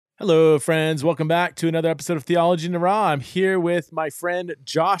Hello, friends. Welcome back to another episode of Theology in the Raw. I'm here with my friend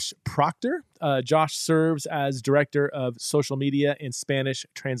Josh Proctor. Josh serves as Director of Social Media and Spanish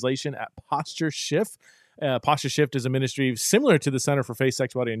Translation at Posture Shift. Posture Shift is a ministry similar to the Center for Faith,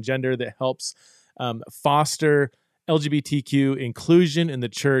 Sexuality, and Gender that helps foster LGBTQ inclusion in the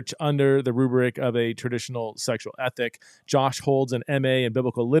church under the rubric of a traditional sexual ethic. Josh holds an MA in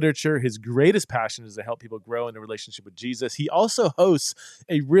biblical literature. His greatest passion is to help people grow in a relationship with Jesus. He also hosts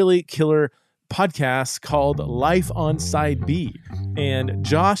a really killer podcast called Life on Side B. And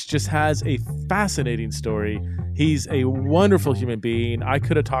Josh just has a fascinating story. He's a wonderful human being. I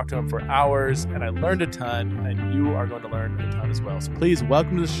could have talked to him for hours, and I learned a ton, and you are going to learn a ton as well. So please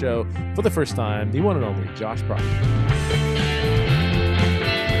welcome to the show for the first time, the one and only Josh Proctor.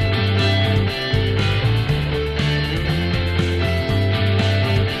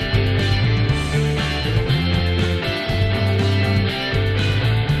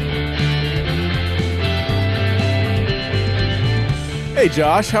 Hey,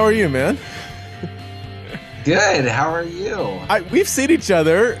 Josh, how are you, man? Good. How are you? We've seen each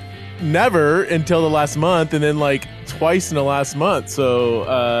other never until the last month, and then like twice in the last month. So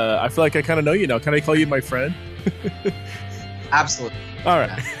I feel like I kind of know you now. Can I call you my friend? Absolutely. All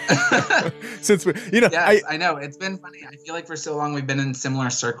right. Yeah. Since we, yes, I know it's been funny. I feel like for so long we've been in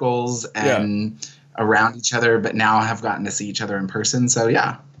similar circles and around each other, but now have gotten to see each other in person. So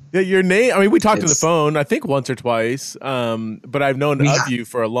yeah. Yeah, your name. I mean, we talked on the phone, I think once or twice, but I've known of you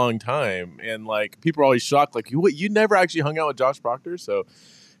for a long time, and like people are always shocked, like you never actually hung out with Josh Proctor, so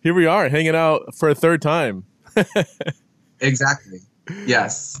here we are hanging out for a third time. Exactly.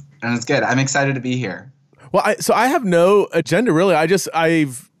 Yes, and it's good. I'm excited to be here. Well, I have no agenda really.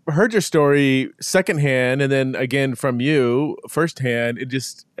 I've heard your story secondhand, and then again from you firsthand. It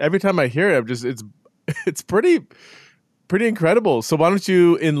just every time I hear it, it's pretty incredible. So why don't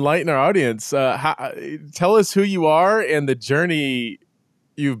you enlighten our audience? Tell us who you are and the journey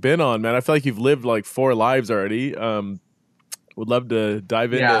you've been on, man. I feel like you've lived like 4 lives already. Would love to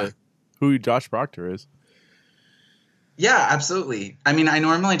dive into who Josh Proctor is. Yeah, absolutely. I mean, I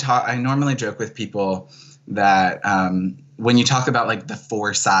normally joke with people that when you talk about like the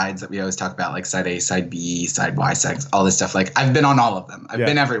 4 sides that we always talk about, like side A, side B, side Y, side all this stuff, like I've been on all of them. I've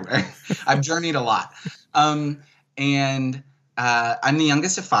been everywhere. I've journeyed a lot. And I'm the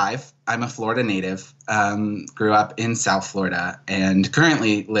youngest of 5. I'm a Florida native, grew up in South Florida, and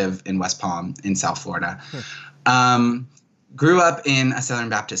currently live in West Palm in South Florida. Grew up in a Southern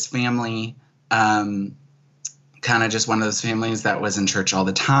Baptist family, kind of just one of those families that was in church all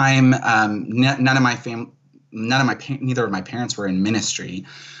the time. Neither of my parents were in ministry,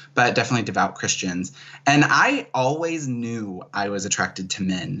 but definitely devout Christians. And I always knew I was attracted to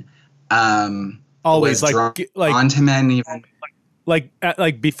men. Always like onto men, even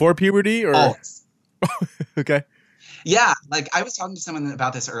like before puberty, or always. Okay. Yeah, like I was talking to someone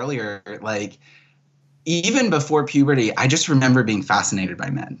about this earlier. Like even before puberty, I just remember being fascinated by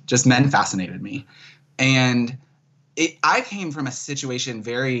men. Just men fascinated me, and I came from a situation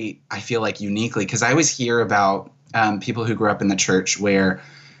I feel like uniquely, because I always hear about people who grew up in the church where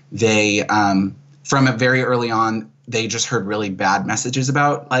they, from a very early on, they just heard really bad messages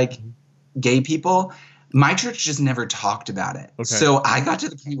about like gay people. My church just never talked about it. Okay. So I got to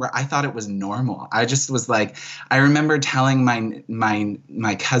the point where I thought it was normal. I just was like, I remember telling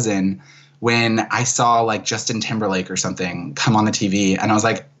my cousin when I saw like Justin Timberlake or something come on the TV, and I was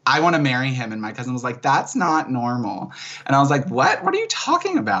like, I want to marry him. And my cousin was like, that's not normal. And I was like, what are you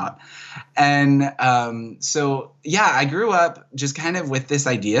talking about? And so, yeah, I grew up just kind of with this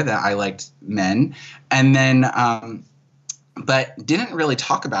idea that I liked men, and then but didn't really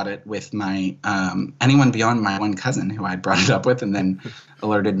talk about it with my anyone beyond my one cousin who I'd brought it up with, and then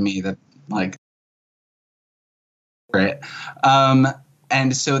alerted me that like, right.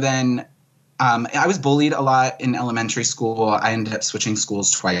 And so then I was bullied a lot in elementary school. I ended up switching schools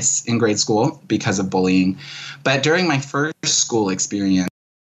twice in grade school because of bullying. But during my first school experience,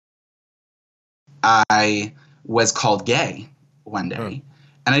 I was called gay one day,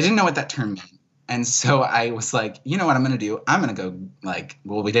 and I didn't know what that term meant. And so I was like, you know what I'm going to do? I'm going to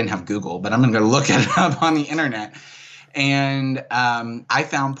go we didn't have Google, but I'm going to go look it up on the internet. And I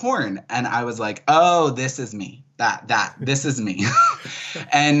found porn, and I was like, oh, this is me. This is me.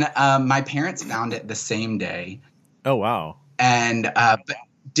 And my parents found it the same day. Oh, wow. And but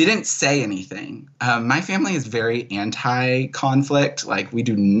didn't say anything. My family is very anti-conflict. Like we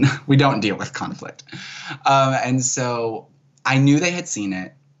don't deal with conflict. And so I knew they had seen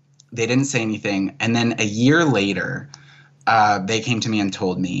it. They didn't say anything. And then a year later, they came to me and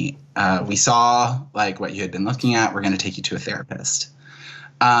told me, we saw like what you had been looking at. We're going to take you to a therapist.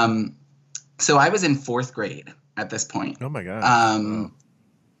 So I was in 4th grade at this point. Oh my gosh. Wow.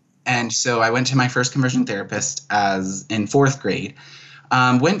 And so I went to my first conversion therapist as in 4th grade.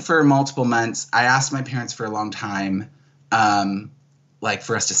 Went for multiple months. I asked my parents for a long time,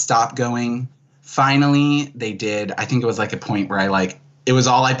 for us to stop going. Finally, they did. I think it was like a point where it was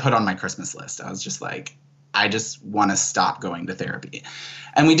all I put on my Christmas list. I was just like, I just want to stop going to therapy.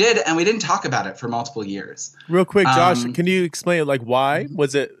 And we did, and we didn't talk about it for multiple years. Real quick, Josh, can you explain why?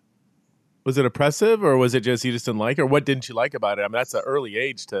 Was it oppressive, or was it just you just didn't like it, or what didn't you like about it? I mean, that's an early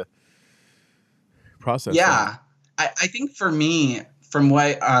age to process. Yeah. I think for me, from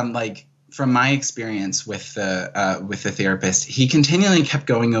what from my experience with the therapist, he continually kept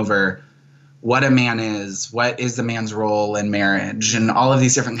going over what a man is, what is the man's role in marriage, and all of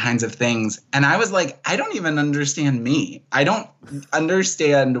these different kinds of things. And I was like, I don't even understand me. I don't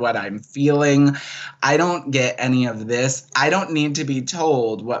understand what I'm feeling. I don't get any of this. I don't need to be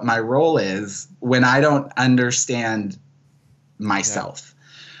told what my role is when I don't understand myself.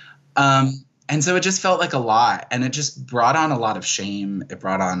 Yeah. And so it just felt like a lot, and it just brought on a lot of shame. It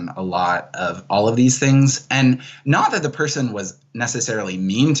brought on a lot of all of these things. And not that the person was necessarily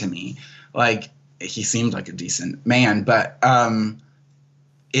mean to me. He seemed like a decent man, but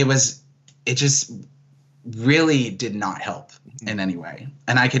it just really did not help in any way.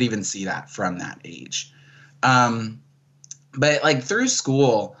 And I could even see that from that age. But through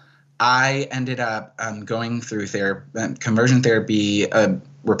school, I ended up going through conversion therapy,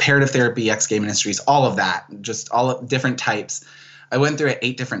 reparative therapy, ex-gay ministries, all of that, just all of different types. I went through it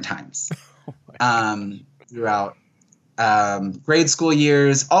 8 different times throughout grade school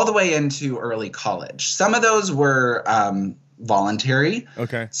years, all the way into early college. Some of those were voluntary.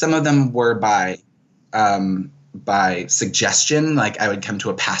 Okay. Some of them were by suggestion. I would come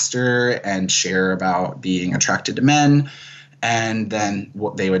to a pastor and share about being attracted to men. And then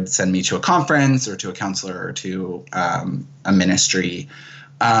they would send me to a conference or to a counselor or to a ministry.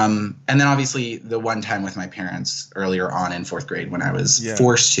 And then obviously the one time with my parents earlier on in 4th grade when I was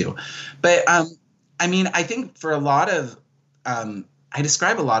forced to. But I think for a lot of I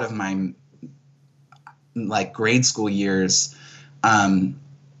describe a lot of my grade school years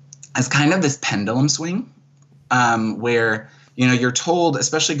as kind of this pendulum swing where, you're told,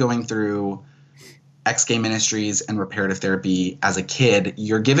 especially going through ex-gay ministries and reparative therapy as a kid,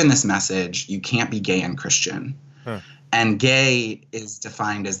 you're given this message: you can't be gay and Christian. Huh. And gay is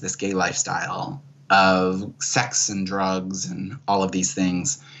defined as this gay lifestyle of sex and drugs and all of these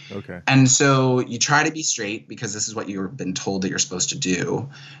things. Okay. And so you try to be straight because this is what you've been told that you're supposed to do.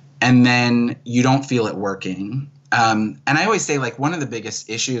 And then you don't feel it working. And I always say, one of the biggest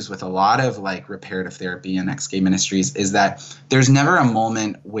issues with a lot of reparative therapy and ex-gay ministries is that there's never a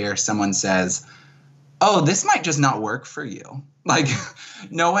moment where someone says, oh, this might just not work for you.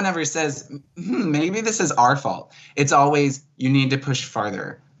 No one ever says, maybe this is our fault. It's always, you need to push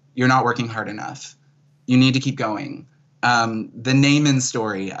farther. You're not working hard enough. You need to keep going. The Naaman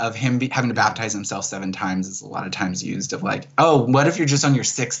story of him having to baptize himself 7 times is a lot of times used of oh, what if you're just on your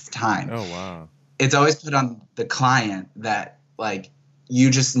 6th time? Oh, wow. It's always put on the client that you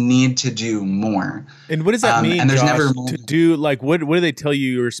just need to do more. And what does that mean, and there's Josh, never to do, what do they tell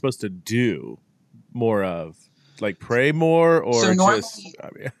you you're supposed to do more of? Pray more, or so normally,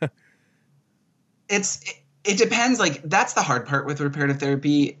 it depends. That's the hard part with reparative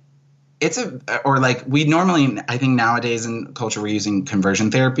therapy. We normally, I think nowadays in culture, we're using conversion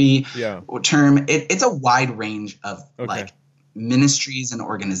therapy term. It's a wide range of ministries and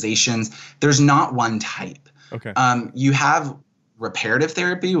organizations. There's not one type. Okay. You have reparative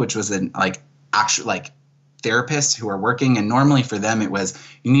therapy, which was an actual therapists who are working, and normally for them it was,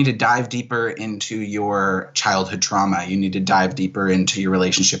 you need to dive deeper into your childhood trauma. You need to dive deeper into your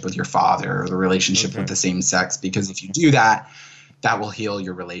relationship with your father or the relationship with the same sex, because if you do that, that will heal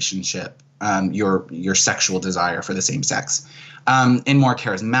your relationship, your sexual desire for the same sex. In more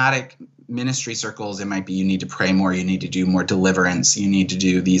charismatic ministry circles, it might be you need to pray more, you need to do more deliverance, you need to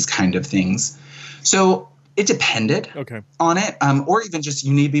do these kind of things. So it depended on it, or even just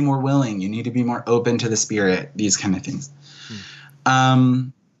you need to be more willing, you need to be more open to the Spirit, these kind of things.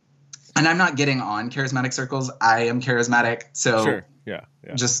 And I'm not getting on charismatic circles. I am charismatic, so sure. Yeah.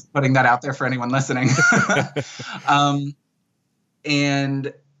 Just putting that out there for anyone listening.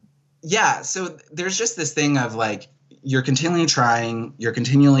 And yeah, so there's just this thing of you're continually trying, you're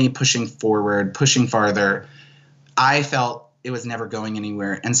continually pushing forward, pushing farther. I felt it was never going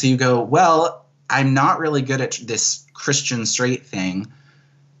anywhere. And so you go, well, I'm not really good at this Christian straight thing,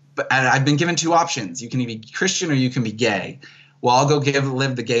 but I've been given 2 options. You can either be Christian or you can be gay. well, I'll go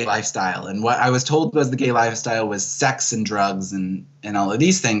live the gay lifestyle. And what I was told was the gay lifestyle was sex and drugs and all of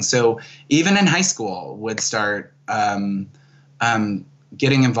these things. So even in high school, would start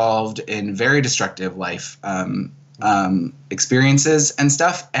getting involved in very destructive life experiences and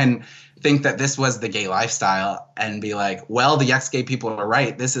stuff, and think that this was the gay lifestyle, and be like, well, the ex-gay people are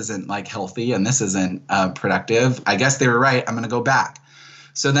right. This isn't like healthy, and this isn't productive. I guess they were right. I'm going to go back.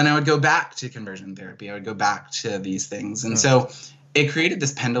 So then I would go back to conversion therapy. I would go back to these things. And so it created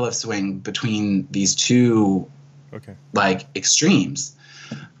this pendulum swing between these two like extremes.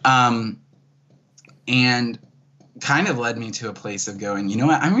 And kind of led me to a place of going, you know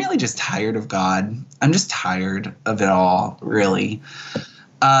what? I'm really just tired of God. I'm just tired of it all, really.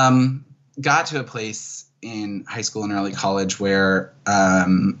 Got to a place in high school and early college where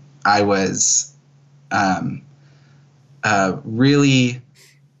I was really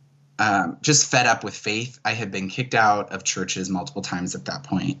just fed up with faith. I had been kicked out of churches multiple times at that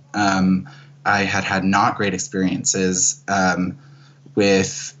point. I had not great experiences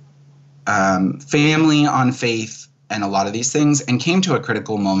with family on faith and a lot of these things, and came to a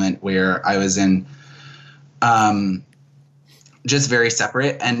critical moment where I was in just very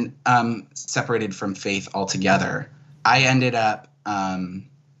separate and separated from faith altogether. I ended up I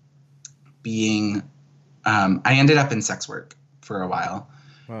ended up in sex work for a while.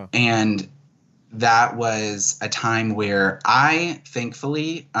 Wow. And that was a time where I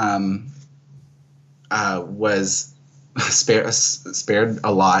thankfully was spared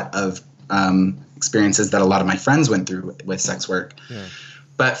a lot of experiences that a lot of my friends went through with sex work. Yeah.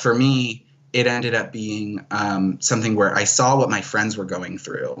 But for me, it ended up being something where I saw what my friends were going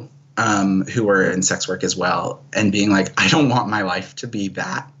through, who were in sex work as well, and being like, I don't want my life to be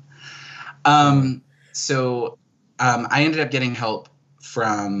that. So I ended up getting help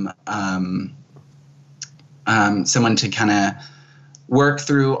from someone to kind of work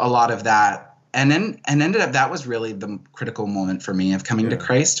through a lot of that. And ended up, that was really the critical moment for me of coming to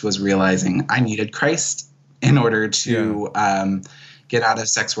Christ, was realizing I needed Christ in order to get out of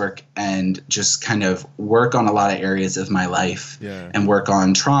sex work and just kind of work on a lot of areas of my life and work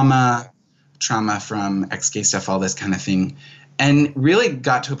on trauma from ex-gay stuff, all this kind of thing. And really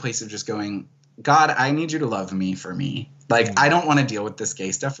got to a place of just going, God, I need you to love me for me. Like, I don't want to deal with this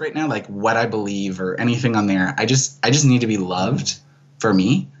gay stuff right now, like what I believe or anything on there. I just need to be loved for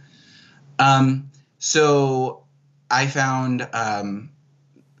me. So I found,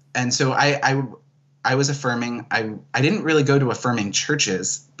 and so I was affirming. I didn't really go to affirming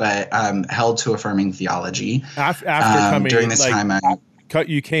churches, but held to affirming theology. After coming during this time,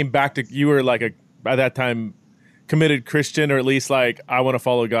 you came back to, you were like by that time committed Christian, or at least like, I want to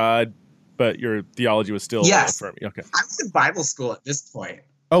follow God, but your theology was still affirming. Okay. I was in Bible school at this point.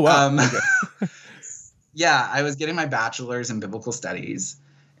 Oh wow. Yeah, I was getting my bachelor's in biblical studies,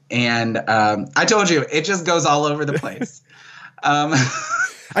 and I told you it just goes all over the place.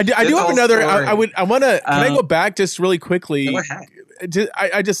 I do have another. Story. I want to. Can I go back just really quickly? Go ahead.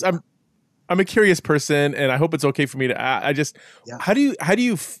 I'm a curious person, and I hope it's okay for me to ask. How do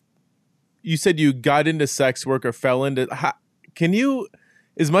you? You said you got into sex work or fell into. Can you,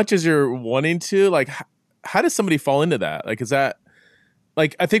 as much as you're wanting to, like, how does somebody fall into that? Like, is that,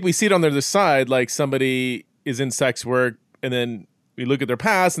 like, I think we see it on the other side, like somebody is in sex work, and then we look at their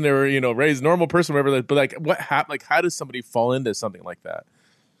past, and they were, raised normal person, whatever. But like, what happened? Like, how does somebody fall into something like that?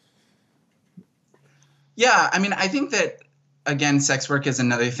 Yeah, I mean, I think that, again, sex work is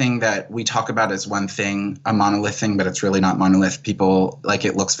another thing that we talk about as one thing, a monolith thing, but it's really not monolith. People, like,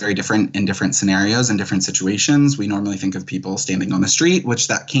 it looks very different in different scenarios and different situations. We normally think of people standing on the street, which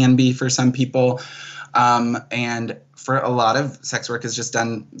that can be for some people. And for a lot of sex work is just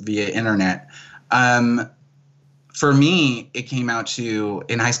done via internet. For me, it came out to,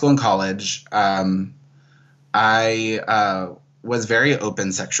 in high school and college, I was very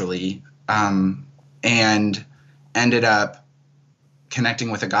open sexually, and ended up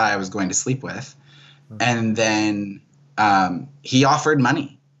connecting with a guy I was going to sleep with. And then he offered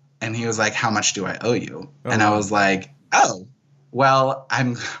money, and he was like, how much do I owe you? And I was like, oh, well,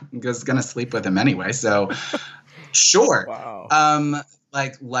 I'm just going to sleep with him anyway. So sure. Wow.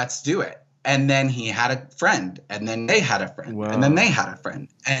 Like, let's do it. And then he had a friend, and then they had a friend, wow. And then they had a friend.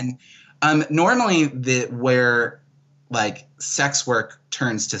 And normally where like sex work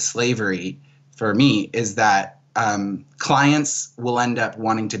turns to slavery for me is that clients will end up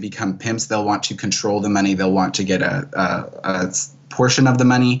wanting to become pimps. They'll want to control the money. They'll want to get a portion of the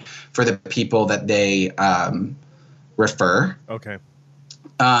money for the people that they refer. Okay.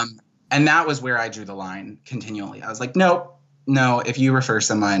 And that was where I drew the line continually. I was like, no, if you refer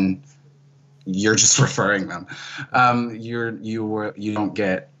someone, you're just referring them. You don't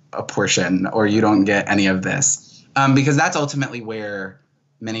get a portion, or you don't get any of this, because that's ultimately where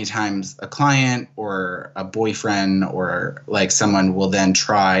many times a client or a boyfriend or like someone will then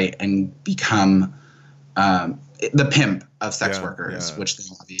try and become the pimp of sex workers, which then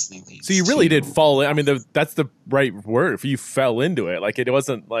obviously leads. So you really did fall in. I mean, that's the right word. If you fell into it, like it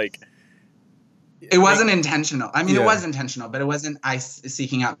wasn't like. It wasn't intentional. I mean, it was intentional, but it wasn't I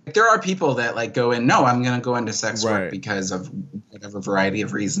seeking out. There are people that like go in, no, I'm going to go into sex work because of whatever variety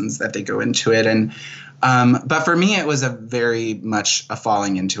of reasons that they go into it. And, but for me, it was a very much a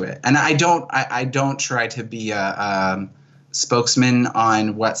falling into it. And I don't try to be a spokesman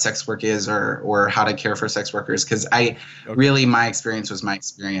on what sex work is or how to care for sex workers. Cause really, my experience was my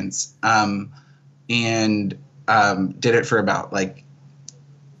experience. And did it for about like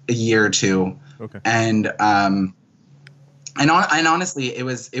a year or two. Okay. And honestly, it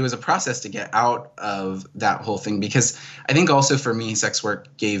was a process to get out of that whole thing, because I think also for me, sex work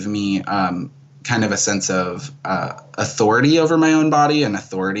gave me kind of a sense of authority over my own body and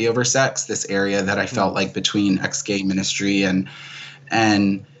authority over sex. This area that I felt like between ex-gay ministry and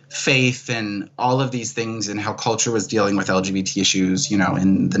faith and all of these things, and how culture was dealing with LGBT issues,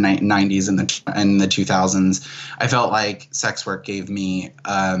 in the 90s and the 2000s. I felt like sex work gave me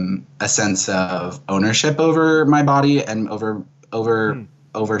a sense of ownership over my body and over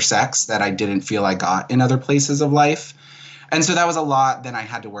sex that I didn't feel I got in other places of life. And so that was a lot that I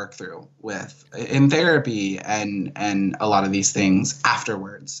had to work through with in therapy and a lot of these things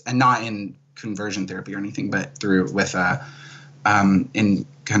afterwards, and not in conversion therapy or anything, but through with in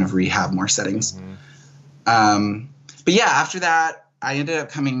kind of rehab more settings. But yeah, after that, I ended up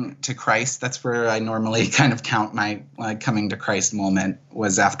coming to Christ. That's where I normally kind of count my coming to Christ moment,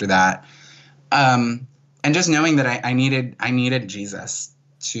 was after that. And just knowing that I needed Jesus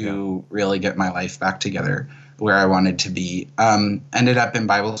to really get my life back together where I wanted to be. Ended up in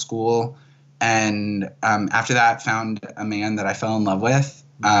Bible school. And after that, found a man that I fell in love with.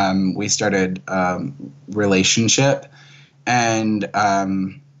 We started relationship. And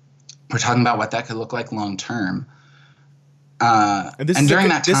we're talking about what that could look like long term. And during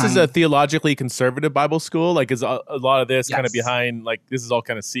that time, this is a theologically conservative Bible school. Like, is a lot of this kind of behind? Like, this is all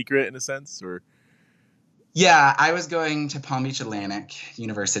kind of secret in a sense, or? Yeah, I was going to Palm Beach Atlantic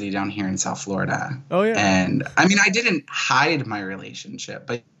University down here in South Florida. Oh yeah. And I mean, I didn't hide my relationship,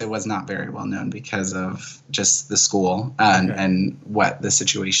 but it was not very well known because of just the school and what the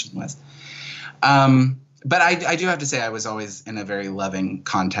situation was. But I do have to say I was always in a very loving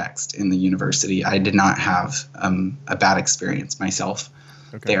context in the university. I did not have a bad experience myself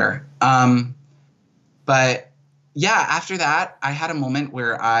there. But yeah, after that, I had a moment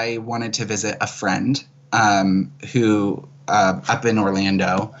where I wanted to visit a friend who up in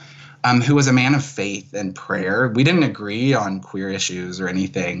Orlando, who was a man of faith and prayer. We didn't agree on queer issues or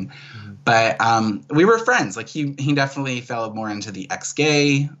anything, but we were friends. Like he definitely fell more into the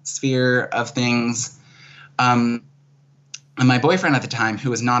ex-gay sphere of things. And my boyfriend at the time, who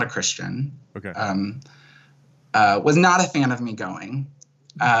was not a Christian, was not a fan of me going.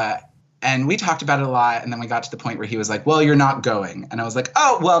 And we talked about it a lot. And then we got to the point where he was like, well, you're not going. And I was like,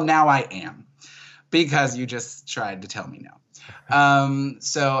 oh, well, now I am, because you just tried to tell me no.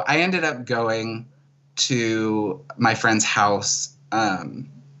 So I ended up going to my friend's house. And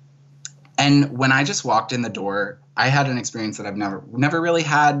when I just walked in the door, I had an experience that I've never really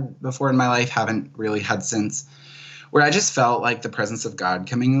had before in my life, haven't really had since, where I just felt like the presence of God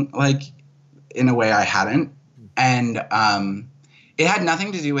coming like in a way I hadn't. And it had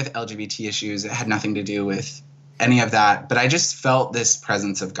nothing to do with LGBT issues. It had nothing to do with any of that. But I just felt this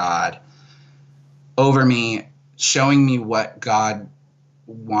presence of God over me, showing me what God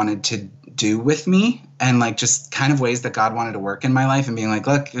wanted to do with me, and like just kind of ways that God wanted to work in my life, and being like,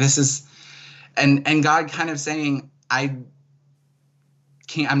 look, this is, and God kind of saying, I'm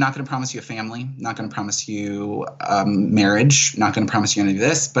not going to promise you a family, not going to promise you marriage, not going to promise you any of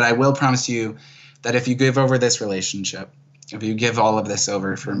this, but I will promise you that if you give over this relationship, if you give all of this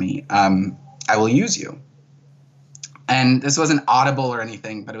over for me, I will use you. And this wasn't audible or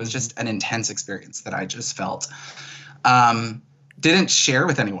anything, but it was just an intense experience that I just felt. Didn't share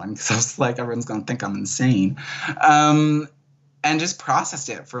with anyone because I was like, everyone's going to think I'm insane. And just processed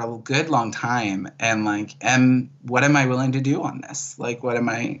it for a good long time. And like, what am I willing to do on this? Like,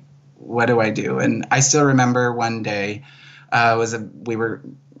 what do I do? And I still remember one day,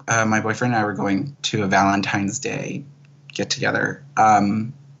 my boyfriend and I were going to a Valentine's Day get together.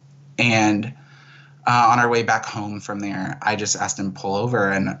 And on our way back home from there, I just asked him to pull over,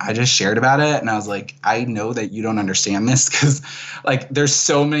 and I just shared about it. And I was like, I know that you don't understand this, because like there's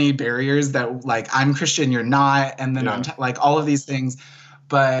so many barriers that like I'm Christian, you're not. And then like all of these things.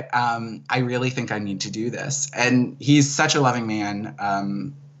 But I really think I need to do this. And he's such a loving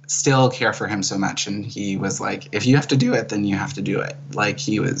man. Still care for him so much. And he was like, if you have to do it, then you have to do it. Like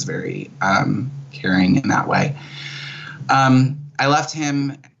he was very caring in that way. I left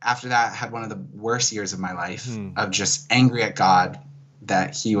him after that, had one of the worst years of my life of just angry at God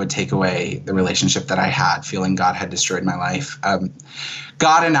that he would take away the relationship that I had, feeling God had destroyed my life.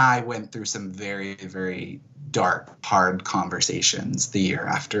 God and I went through some very, very dark, hard conversations the year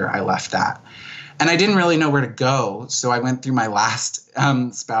after I left that. And I didn't really know where to go. So I went through my last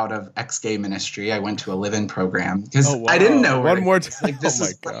spout of ex-gay ministry. I went to a live-in program because I didn't know where One more time. Like, this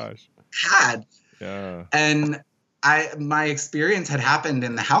is my gosh. What I had. Yeah. And my experience had happened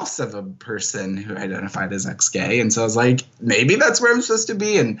in the house of a person who identified as ex-gay. And so I was like, maybe that's where I'm supposed to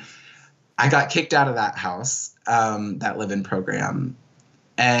be. And I got kicked out of that house, that live-in program.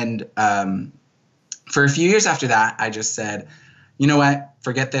 And for a few years after that, I just said, you know what,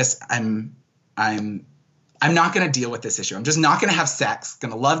 forget this. I'm not going to deal with this issue. I'm just not going to have sex,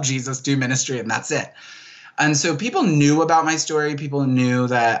 going to love Jesus, do ministry, and that's it. And so people knew about my story. People knew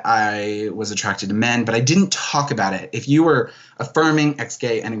that I was attracted to men, but I didn't talk about it. If you were affirming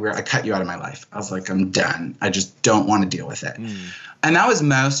ex-gay anywhere, I cut you out of my life. I was like, I'm done. I just don't want to deal with it. And that was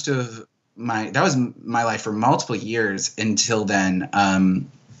my life for multiple years until then.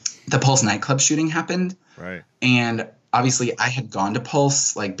 The Pulse nightclub shooting happened. Right. And obviously I had gone to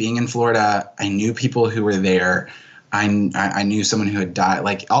Pulse, like being in Florida. I knew people who were there. I knew someone who had died,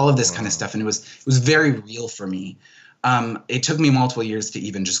 like all of this kind of stuff. And it was very real for me. It took me multiple years to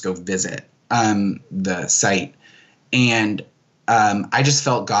even just go visit the site. And I just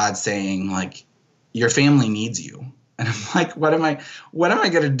felt God saying, like, your family needs you. And I'm like, what am I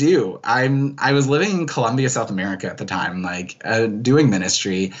going to do? I was living in Colombia, South America at the time, like doing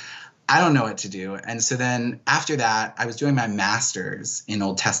ministry. I don't know what to do. And so then after that, I was doing my master's in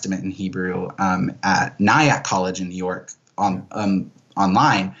Old Testament and Hebrew at Nyack College in New York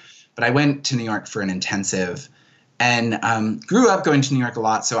online. But I went to New York for an intensive and grew up going to New York a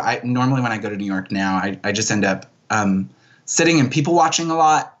lot. So I normally when I go to New York now, I just end up sitting and people watching a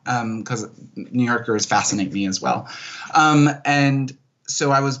lot because New Yorkers fascinate me as well. And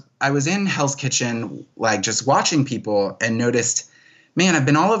so I was in Hell's Kitchen, like just watching people, and noticed, man, I've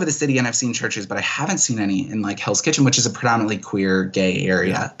been all over the city and I've seen churches, but I haven't seen any in like Hell's Kitchen, which is a predominantly queer, gay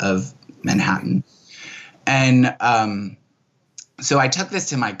area of Manhattan. And so I took this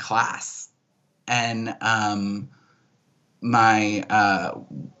to my class, and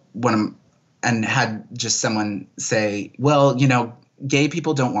and had just someone say, well, you know, gay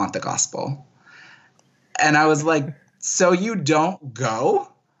people don't want the gospel. And I was like, so you don't go?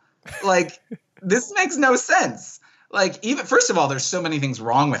 Like, this makes no sense. Like, even first of all, there's so many things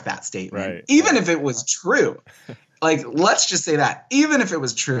wrong with that statement. Right. Even if it was true, like, let's just say that, even if it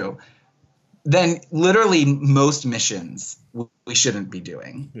was true, then literally most missions we shouldn't be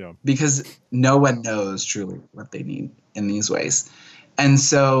doing because no one knows truly what they need in these ways. And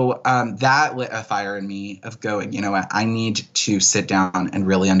so that lit a fire in me of going, you know what, I need to sit down and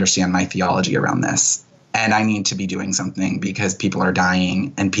really understand my theology around this. And I need to be doing something because people are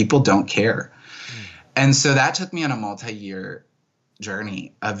dying and people don't care. And so that took me on a multi-year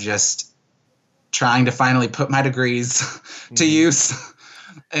journey of just trying to finally put my degrees to use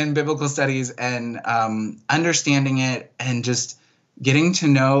in biblical studies and understanding it and just getting to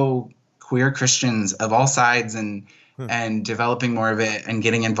know queer Christians of all sides and developing more of it and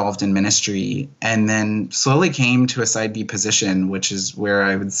getting involved in ministry, and then slowly came to a side B position, which is where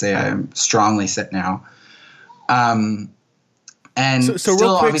I would say I strongly sit now. And so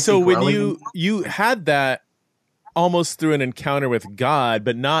real quick, so when you had that almost through an encounter with God,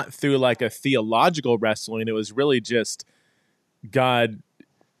 but not through like a theological wrestling, it was really just God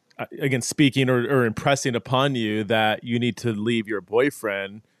again speaking or impressing upon you that you need to leave your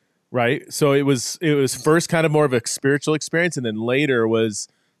boyfriend, right? So it was first kind of more of a spiritual experience, and then later was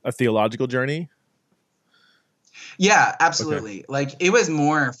a theological journey. Yeah, absolutely. Okay. Like, it was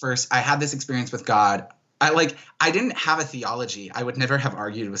more first, I had this experience with God. I didn't have a theology. I would never have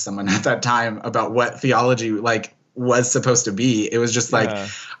argued with someone at that time about what theology like was supposed to be. It was just like,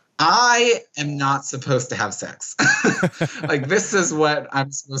 I am not supposed to have sex. Like, this is what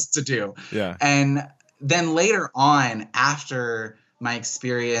I'm supposed to do. Yeah. And then later on, after my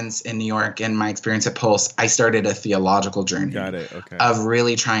experience in New York and my experience at Pulse, I started a theological journey. Got it. Okay. Of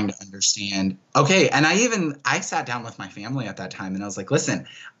really trying to understand. Okay. And I sat down with my family at that time and I was like, listen,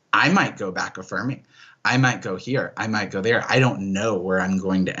 I might go back affirming. I might go here. I might go there. I don't know where I'm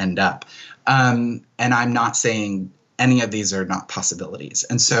going to end up. And I'm not saying any of these are not possibilities.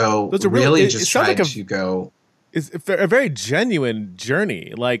 And so really just tried to go. It's a very genuine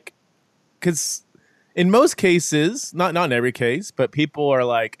journey. Like, because in most cases, not in every case, but people are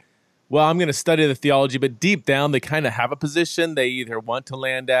like, well, I'm going to study the theology, but deep down they kind of have a position they either want to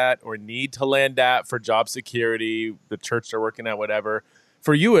land at or need to land at for job security, the church they're working at, whatever.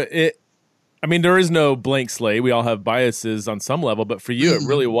 For you, I mean, there is no blank slate. We all have biases on some level, but for you, it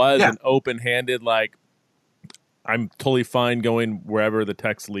really was an open-handed, like, I'm totally fine going wherever the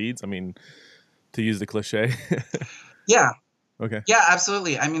text leads. I mean, to use the cliche. Yeah. Okay. Yeah,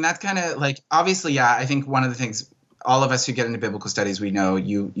 absolutely. I mean, that's kind of like, obviously, I think one of the things all of us who get into biblical studies, we know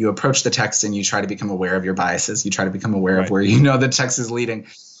you approach the text and you try to become aware of your biases. You try to become aware of where you know the text is leading,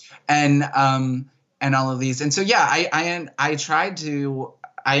 and all of these. And so, I tried to.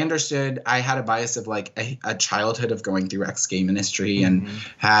 I understood I had a bias of like a childhood of going through ex-gay ministry and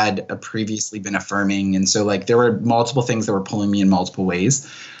had previously been affirming. And so like there were multiple things that were pulling me in multiple ways.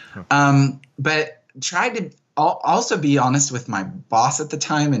 But tried to also be honest with my boss at the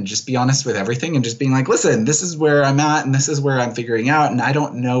time and just be honest with everything and just being like, listen, this is where I'm at and this is where I'm figuring out and I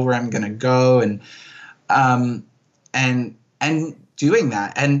don't know where I'm going to go. And doing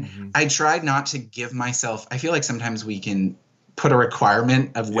that. And I tried not to give myself, I feel like sometimes we can put a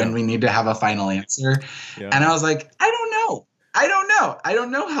requirement of when we need to have a final answer. And I was like, I don't know. I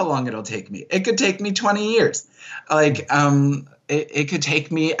don't know how long it'll take me. It could take me 20 years. Like, it could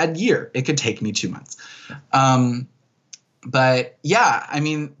take me a year. It could take me 2 months. But yeah, I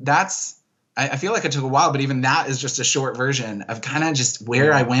mean, I feel like it took a while, but even that is just a short version of kind of just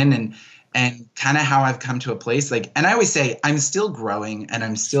where I went and kind of how I've come to a place like, and I always say I'm still growing and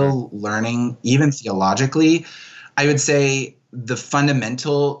I'm still learning, even theologically. I would say the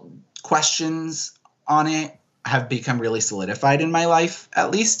fundamental questions on it have become really solidified in my life,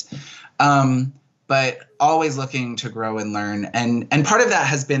 at least. But always looking to grow and learn. And part of that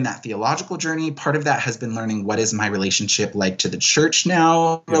has been that theological journey. Part of that has been learning what is my relationship like to the church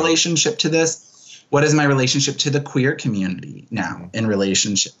now, relationship to this. What is my relationship to the queer community now in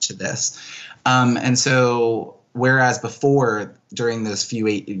relationship to this? And so whereas before, during those few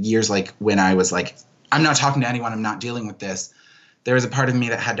 8 years, like when I was like, I'm not talking to anyone, I'm not dealing with this, there was a part of me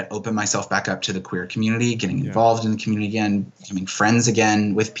that had to open myself back up to the queer community, getting involved in the community again, becoming friends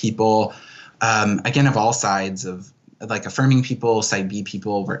again with people, again, of all sides of like affirming people, side B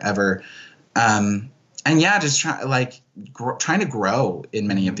people, wherever. And just trying to grow in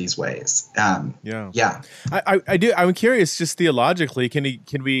many of these ways. I do. I'm curious, just theologically,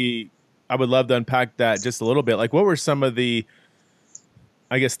 can we, I would love to unpack that just a little bit. Like what were some of the,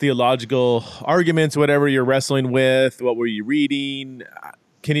 I guess, theological arguments, whatever you're wrestling with? What were you reading?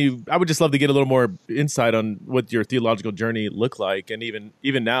 I would just love to get a little more insight on what your theological journey looked like. And even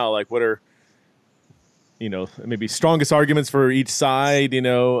now, like what are, maybe strongest arguments for each side, I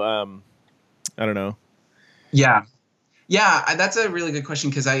don't know. Yeah. Yeah, that's a really good question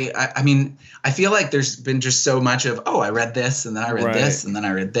because I mean, I feel like there's been just so much of, I read this and then I read this and then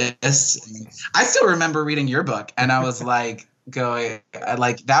I read this. And I still remember reading your book and I was like, at that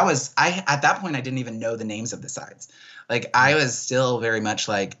point I didn't even know the names of the sides. Like I was still very much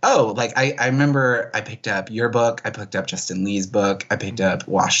like, I remember I picked up your book, I picked up Justin Lee's book, I picked up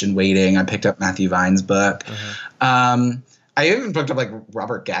Washed and Waiting, I picked up Matthew Vine's book. I even picked up like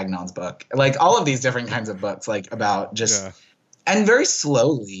Robert Gagnon's book, like all of these different kinds of books, like about just and very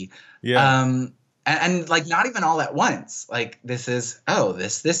slowly. And like not even all at once. Like this is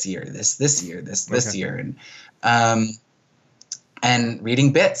this year, this year, and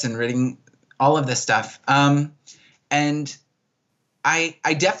reading bits and reading all of this stuff. And I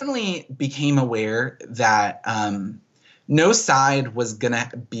definitely became aware that no side was going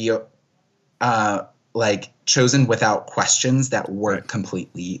to be chosen without questions that weren't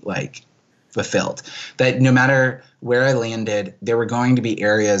completely like fulfilled. That no matter where I landed, there were going to be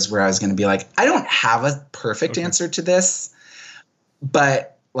areas where I was going to be like, I don't have a perfect answer to this,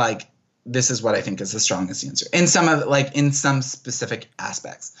 but like, this is what I think is the strongest answer in some specific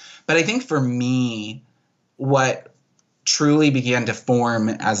aspects. But I think for me, what truly began to form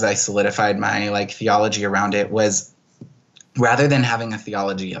as I solidified my like theology around it was rather than having a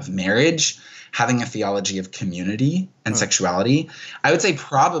theology of marriage, having a theology of community and sexuality. I would say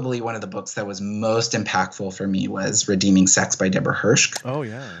probably one of the books that was most impactful for me was Redeeming Sex by Deborah Hirsch.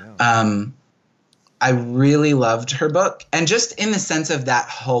 I really loved her book, and just in the sense of that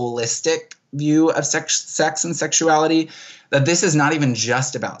holistic view of sex and sexuality, that this is not even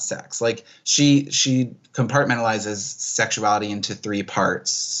just about sex. Like she compartmentalizes sexuality into three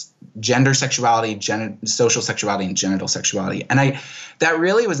parts: gender sexuality, social sexuality, and genital sexuality. And that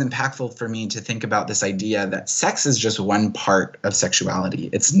really was impactful for me to think about this idea that sex is just one part of sexuality.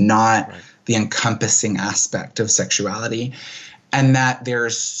 It's not the encompassing aspect of sexuality, and that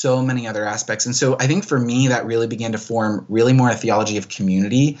there's so many other aspects. And so I think for me, that really began to form really more a theology of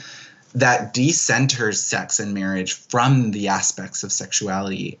community that decenters sex and marriage from the aspects of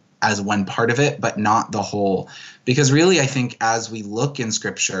sexuality as one part of it, but not the whole. Because really, I think as we look in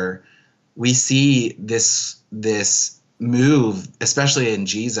Scripture, we see this move, especially in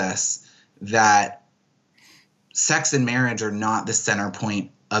Jesus, that sex and marriage are not the center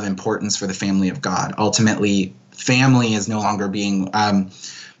point of importance for the family of God. Ultimately, family is no longer being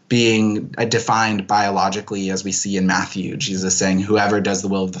defined biologically, as we see in Matthew, Jesus saying, whoever does the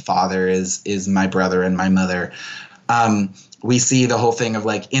will of the Father is my brother and my mother. We see the whole thing of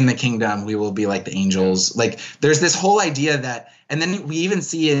like, in the kingdom, we will be like the angels. Like there's this whole idea that, and then we even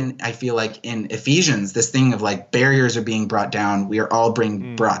see I feel like in Ephesians, this thing of like barriers are being brought down. We are all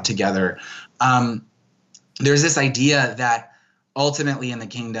brought together. There's this idea that ultimately in the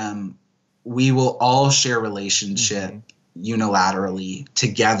kingdom, we will all share relationship unilaterally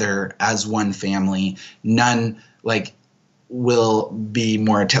together as one family. None will be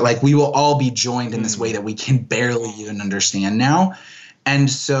more we will all be joined in this way that we can barely even understand now. And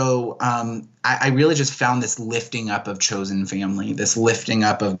so I really just found this lifting up of chosen family, this lifting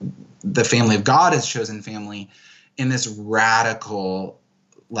up of the family of God as chosen family in this radical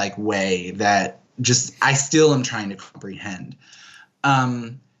way that just I still am trying to comprehend.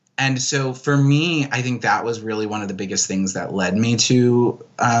 And so for me, I think that was really one of the biggest things that led me to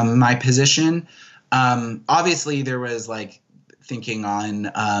my position. Obviously, there was thinking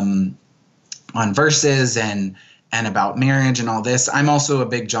on verses and about marriage and all this. I'm also a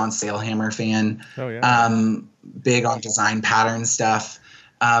big John Sailhammer fan. Oh, yeah. Big on design pattern stuff,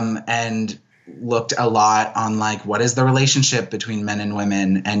 and looked a lot on what is the relationship between men and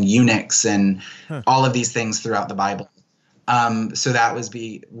women and eunuchs and all of these things throughout the Bible. So that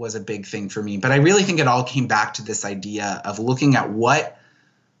was a big thing for me. But I really think it all came back to this idea of looking at what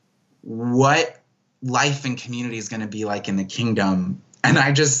life and community is going to be like in the kingdom. And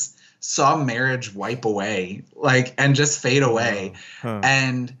I just saw marriage wipe away, and just fade away.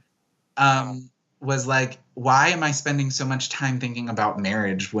 And was like, why am I spending so much time thinking about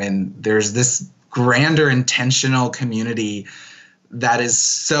marriage when there's this grander intentional community that is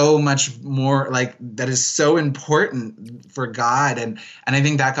so much more that is so important for God. And I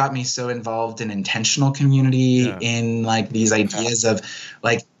think that got me so involved in intentional community, in these ideas of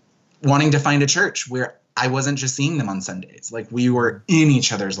wanting to find a church where I wasn't just seeing them on Sundays. We were in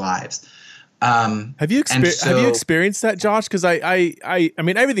each other's lives. Have you experienced that, Josh? Because I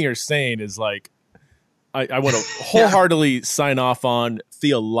mean, everything you're saying is I want to wholeheartedly sign off on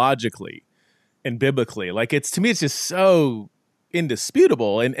theologically and biblically. To me, it's just so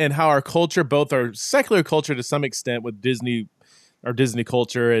indisputable, and how our culture, both our secular culture to some extent with Disney, our Disney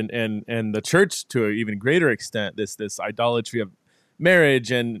culture, and the church to an even greater extent, this idolatry of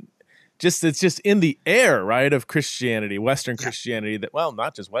marriage, and it's just in the air, right, of Christianity, Western Christianity, that, well,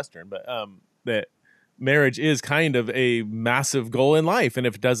 not just Western, but that marriage is kind of a massive goal in life, and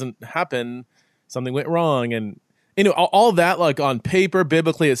if it doesn't happen, something went wrong. And all that, on paper,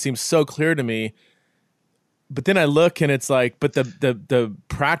 biblically, it seems so clear to me. But then I look and it's but the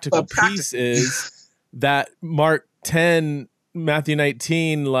practical piece is that Mark 10, Matthew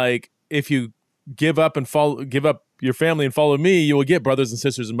 19, if you give up your family and follow me, you will get brothers and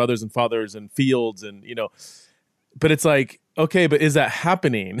sisters and mothers and fathers and fields and, but it's okay, but is that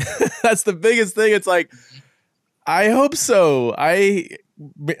happening? That's the biggest thing. It's I hope so.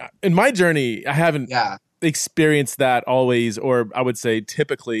 In my journey, I haven't experienced that always, or I would say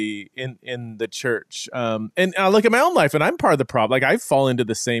typically in the church. And I look at my own life and I'm part of the problem. I fall into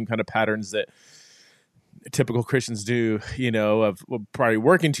the same kind of patterns that typical Christians do, of probably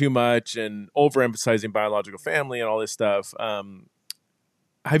working too much and overemphasizing biological family and all this stuff.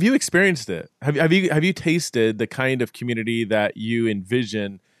 Have you experienced it? Have you tasted the kind of community that you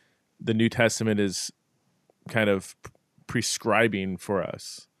envision the New Testament is kind of prescribing for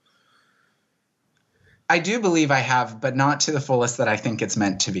us? I do believe I have, but not to the fullest that I think it's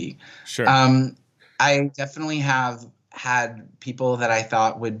meant to be. Sure. I definitely have had people that I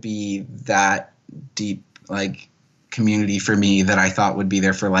thought would be that deep, community for me that I thought would be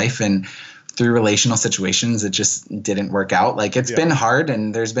there for life. And through relational situations, it just didn't work out. It's been hard.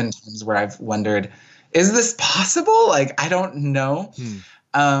 And there's been times where I've wondered, is this possible? Like, I don't know. Hmm.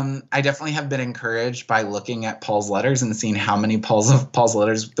 I definitely have been encouraged by looking at Paul's letters and seeing how many Paul's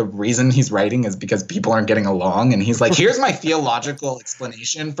letters, the reason he's writing is because people aren't getting along. And he's like, here's my theological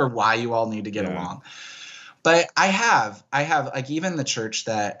explanation for why you all need to get along. But I have like, even the church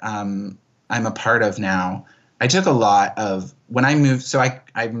that I'm a part of now, I took a lot of when I moved. So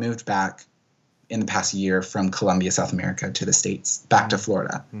I moved back in the past year from Colombia, South America, to the States, back to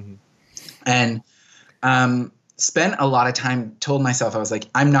Florida. Mm-hmm. And spent a lot of time, told myself, I was like,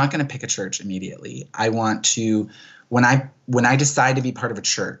 I'm not going to pick a church immediately. I want to, when I decide to be part of a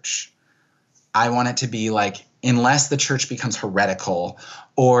church, I want it to be like, unless the church becomes heretical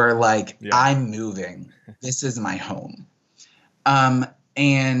or like, I'm moving, this is my home.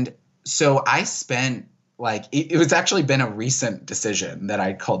 And so I spent like, it was actually been a recent decision that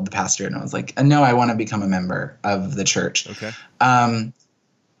I called the pastor and I was like, no, I want to become a member of the church. Okay.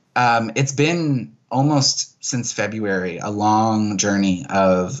 It's been almost since February, a long journey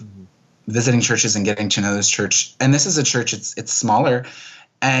of visiting churches and getting to know this church. And this is a church, it's smaller,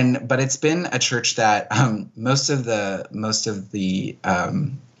 but it's been a church that most of the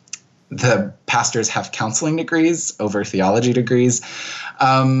pastors have counseling degrees over theology degrees.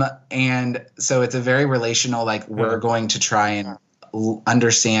 And so it's a very relational, like we're going to try and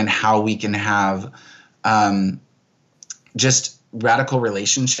understand how we can have just radical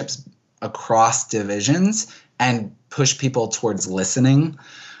relationships across divisions and push people towards listening.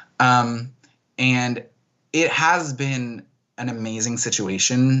 And it has been an amazing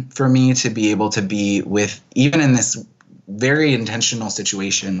situation for me to be able to be with, even in this very intentional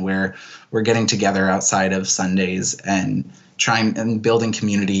situation where we're getting together outside of Sundays and trying and building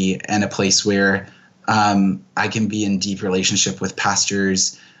community and a place where I can be in deep relationship with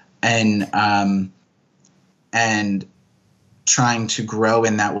pastors and trying to grow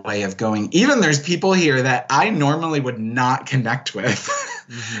in that way of going, even there's people here that I normally would not connect with.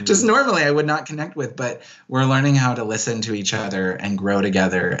 Just normally I would not connect with, but we're learning how to listen to each other and grow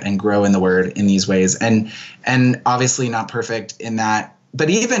together and grow in the word in these ways. And obviously not perfect in that, but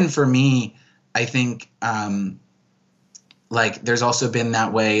even for me, I think, like there's also been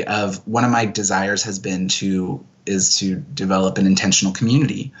that way of one of my desires has been to develop an intentional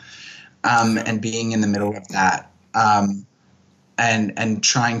community, and being in the middle of that, and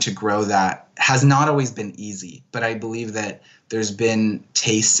trying to grow that has not always been easy, but I believe that there's been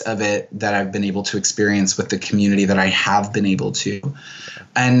tastes of it that I've been able to experience with the community that I have been able to,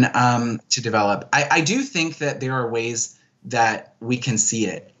 and to develop. I do think that there are ways that we can see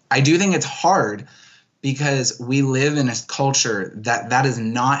it. I do think it's hard because we live in a culture that is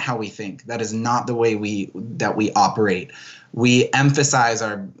not how we think. That is not the way we operate. We emphasize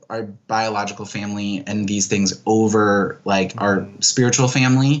our biological family and these things over like our spiritual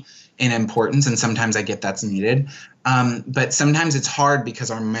family in importance. And sometimes I get that's needed. But sometimes it's hard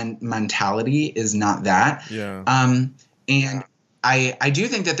because our mentality is not that. Yeah. And I do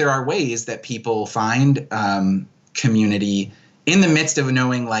think that there are ways that people find community in the midst of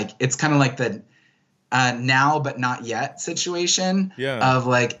knowing, like, it's kind of like the now but not yet situation of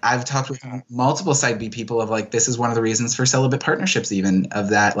like, I've talked with multiple side B people of like, this is one of the reasons for celibate partnerships, even of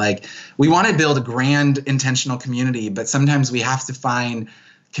that, like we want to build a grand intentional community, but sometimes we have to find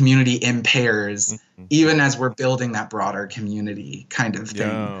community in pairs, even as we're building that broader community kind of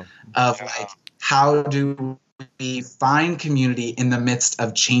thing of like, how do we find community in the midst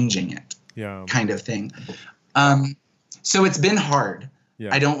of changing it kind of thing. So it's been hard.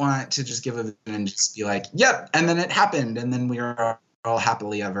 I don't want to just give a and just be like, yep, and then it happened, and then we are all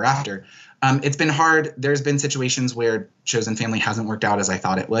happily ever after. It's been hard. There's been situations where chosen family hasn't worked out as I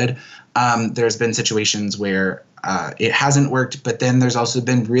thought it would. There's been situations where it hasn't worked, but then there's also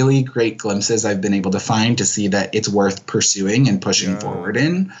been really great glimpses I've been able to find to see that it's worth pursuing and pushing forward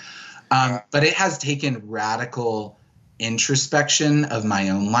in. But it has taken radical introspection of my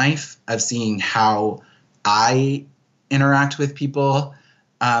own life, of seeing how I interact with people.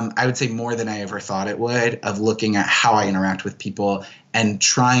 I would say more than I ever thought it would, of looking at how I interact with people and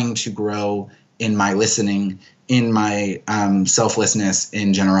trying to grow in my listening, in my selflessness,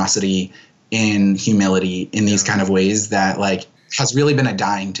 in generosity, in humility, in these kind of ways that like has really been a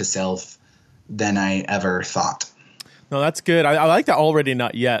dying to self than I ever thought. No, that's good. I like that already,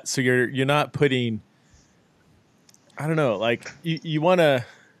 not yet. So you're not putting, I don't know, like you want to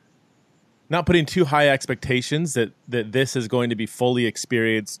not putting too high expectations that this is going to be fully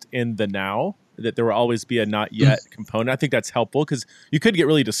experienced in the now, that there will always be a not yet component. I think that's helpful because you could get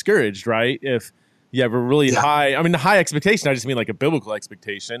really discouraged, right? If you have a really high, I mean, the high expectation, I just mean like a biblical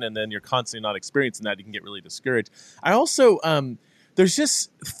expectation, and then you're constantly not experiencing that, you can get really discouraged. I also, there's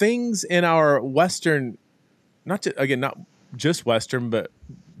just things in our Western, not just Western, but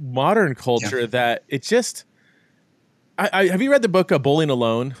modern culture that it just, have you read the book Bowling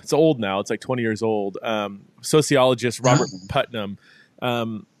Alone? It's old now. It's like 20 years old. Sociologist Robert Putnam.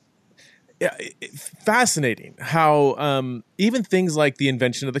 Fascinating how even things like the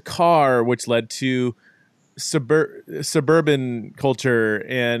invention of the car, which led to suburban culture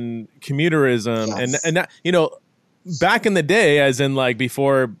and commuterism, and that, back in the day, as in like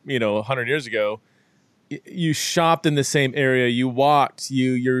before, 100 years ago, you shopped in the same area, you walked,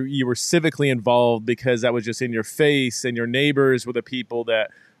 you were civically involved because that was just in your face, and your neighbors were the people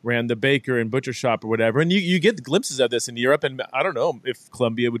that ran the baker and butcher shop or whatever. And you get glimpses of this in Europe, and I don't know if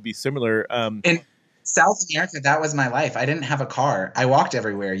Colombia would be similar. In South America, that was my life. I didn't have a car. I walked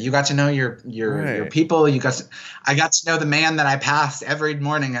everywhere. You got to know your people. I got to know the man that I passed every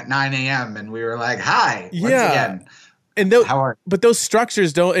morning at 9 a.m. and we were like, hi, once again. And but those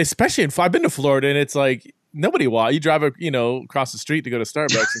structures don't, especially I've been to Florida, and it's like nobody walks. You drive across the street to go to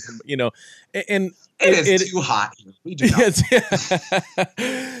Starbucks, and it is too hot here. We do not.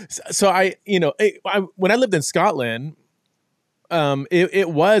 So when I lived in Scotland, it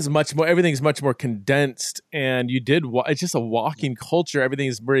was much more. Everything's much more condensed, and it's just a walking culture. Everything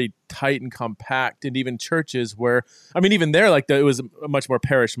is very tight and compact, and even churches even there, it was a much more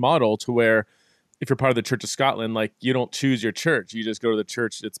parish model to where, if you're part of the Church of Scotland, like you don't choose your church, you just go to the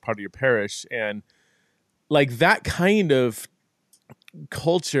church. It's part of your parish. And like that kind of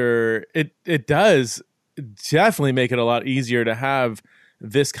culture, it does definitely make it a lot easier to have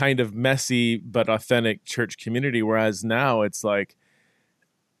this kind of messy but authentic church community. Whereas now it's like,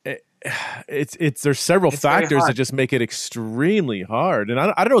 there's several factors that just make it extremely hard. And I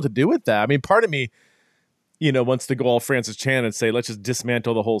don't know what to do with that. I mean, part of me, wants to go all Francis Chan and say, let's just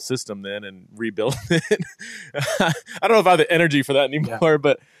dismantle the whole system then and rebuild it. I don't know if I have the energy for that anymore,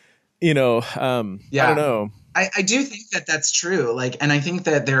 but, I don't know. I do think that that's true. And I think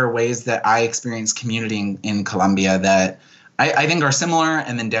that there are ways that I experience community in Colombia that I think are similar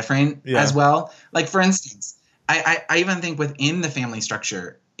and then different as well. Like, for instance, I even think within the family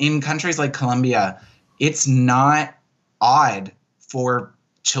structure in countries like Colombia, it's not odd for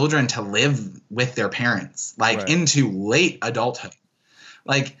children to live with their parents, into late adulthood,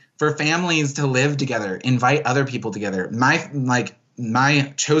 for families to live together, invite other people together.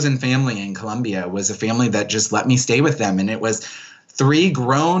 My chosen family in Colombia was a family that just let me stay with them. And it was 3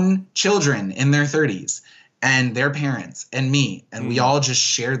 grown children in their 30s and their parents and me. And we all just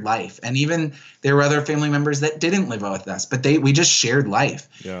shared life. And even there were other family members that didn't live with us, but we just shared life.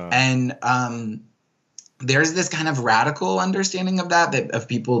 Yeah. And, there's this kind of radical understanding of that of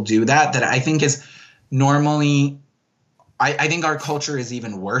people do that I think is normally, I think our culture is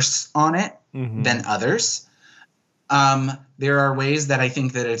even worse on it than others. There are ways that I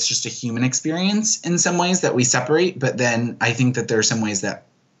think that it's just a human experience in some ways that we separate, but then I think that there are some ways that,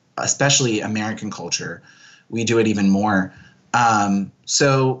 especially American culture, we do it even more. And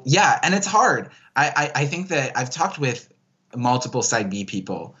it's hard. I think that I've talked with multiple Side B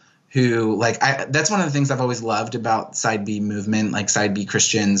people who that's one of the things I've always loved about Side B movement, like Side B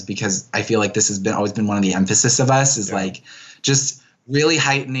Christians, because I feel like this has always been one of the emphasis of us is just really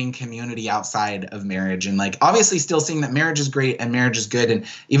heightening community outside of marriage. And obviously still seeing that marriage is great and marriage is good. And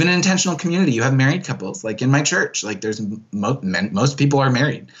even in intentional community, you have married couples, like in my church, there's most people are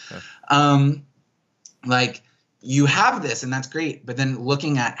married. Yeah. You have this and that's great, but then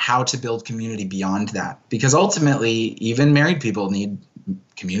looking at how to build community beyond that, because ultimately even married people need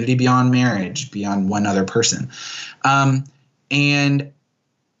community beyond marriage, beyond one other person. There's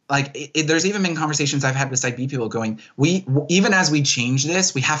even been conversations I've had with Side B people going, even as we change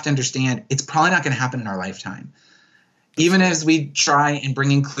this, we have to understand it's probably not going to happen in our lifetime. Even as we try and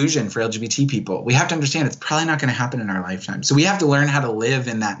bring inclusion for LGBT people, we have to understand it's probably not going to happen in our lifetime. So we have to learn how to live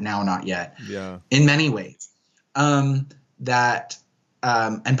in that now, not yet. Yeah. In many ways. And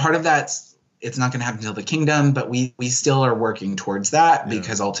part of that's, it's not going to happen until the kingdom, but we still are working towards that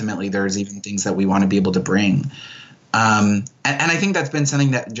because ultimately there's even things that we want to be able to bring. And I think that's been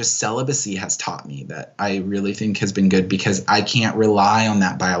something that just celibacy has taught me that I really think has been good because I can't rely on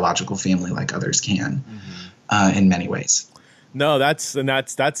that biological family like others can in many ways. No, that's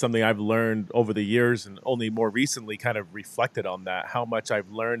something I've learned over the years and only more recently kind of reflected on that, how much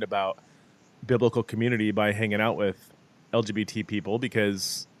I've learned about biblical community by hanging out with LGBT people,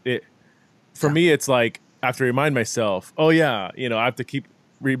 because for me, it's like I have to remind myself, I have to keep,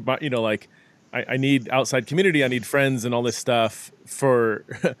 I need outside community. I need friends and all this stuff for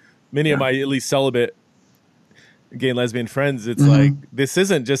many of my at least celibate gay and lesbian friends, it's Mm-hmm. like, this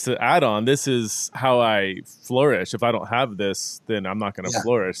isn't just an add-on. This is how I flourish. If I don't have this, then I'm not going to Yeah.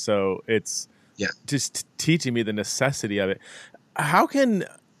 flourish. So it's Yeah. just teaching me the necessity of it. How can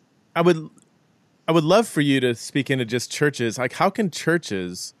I would love for you to speak into just churches. Like, how can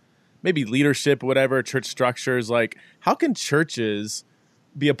churches, maybe leadership, whatever, church structures, like, how can churches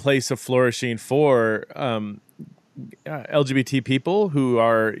be a place of flourishing for LGBT people who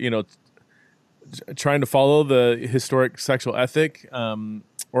are, trying to follow the historic sexual ethic,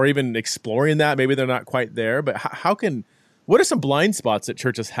 or even exploring that? Maybe they're not quite there, but what are some blind spots that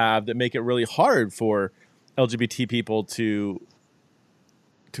churches have that make it really hard for LGBT people to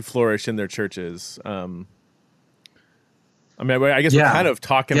flourish in their churches? I guess we're kind of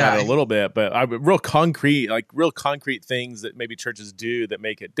talking about it a little bit, but real concrete things that maybe churches do that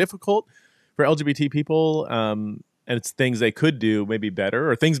make it difficult for LGBT people. And it's things they could do maybe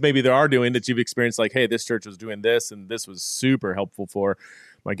better, or things maybe they are doing that you've experienced, like, hey, this church was doing this and this was super helpful for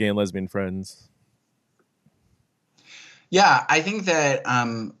my gay and lesbian friends. Yeah, I think that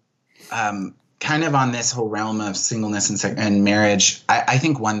kind of on this whole realm of singleness and marriage, I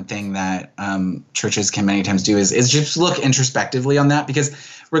think one thing that churches can many times do is just look introspectively on that, because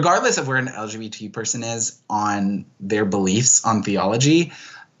regardless of where an LGBT person is on their beliefs on theology,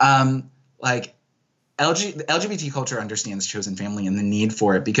 like LGBT culture understands chosen family and the need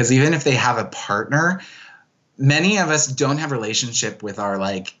for it, because even if they have a partner, many of us don't have a relationship with our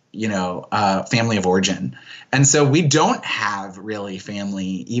family of origin. And so we don't have really family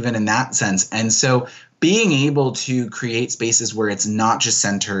even in that sense. And so being able to create spaces where it's not just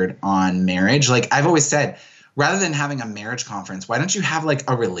centered on marriage, like I've always said, rather than having a marriage conference, why don't you have like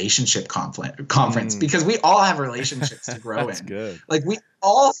a relationship conference? Because we all have relationships to grow That's in. Good. Like we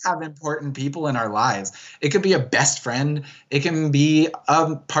all have important people in our lives. It could be a best friend. It can be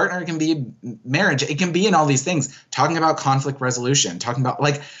a partner. It can be marriage. It can be in all these things. Talking about conflict resolution, talking about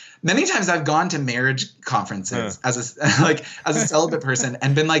like many times I've gone to marriage conferences as a celibate person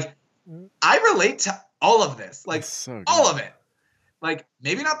and been like, I relate to all of this, like all of it. Like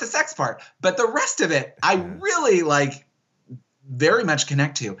maybe not the sex part, but the rest of it, I really like very much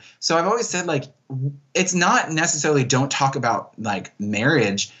connect to. So I've always said, like, it's not necessarily don't talk about like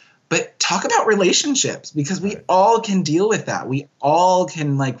marriage, but talk about relationships, because we all can deal with that. We all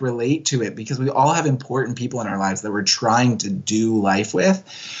can like relate to it, because we all have important people in our lives that we're trying to do life with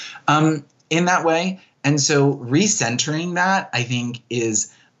in that way. And so recentering that, I think,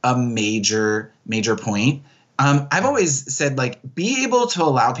 is a major, major point. I've always said, like, be able to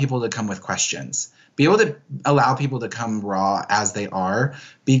allow people to come with questions, be able to allow people to come raw as they are,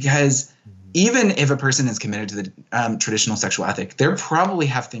 because even if a person is committed to the traditional sexual ethic, they probably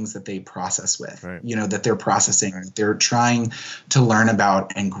have things that they process with, that they're processing, they're trying to learn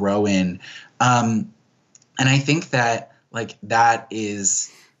about and grow in. And I think that like that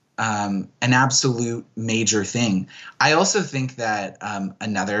is an absolute major thing. I also think that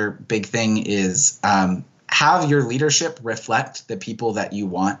another big thing is have your leadership reflect the people that you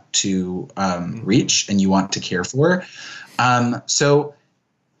want to reach and you want to care for. So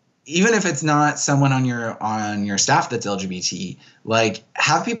even if it's not someone on your staff that's LGBT, like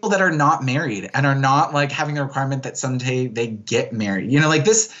have people that are not married and are not like having a requirement that someday they get married. Like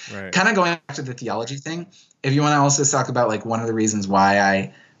this kind of going back to the theology thing. If you want to also talk about like one of the reasons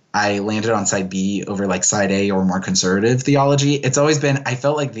why I landed on side B over like side A or more conservative theology, it's always been, I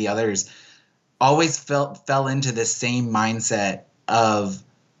felt like the others always fell into this same mindset of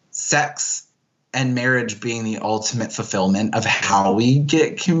sex and marriage being the ultimate fulfillment of how we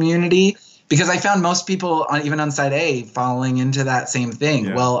get community. Because I found most people, even on side A, falling into that same thing.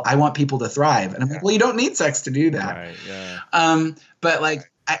 Yeah. Well, I want people to thrive. And I'm like, well, you don't need sex to do that. Right, yeah. But like,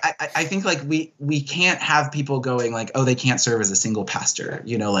 I think like we can't have people going like, oh, they can't serve as a single pastor.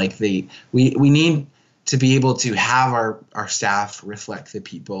 Like we need to be able to have our staff reflect the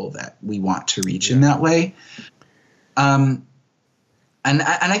people that we want to reach in that way. And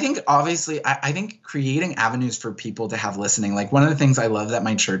I think obviously I think creating avenues for people to have listening, like one of the things I love that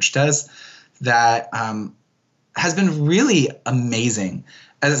my church does that has been really amazing.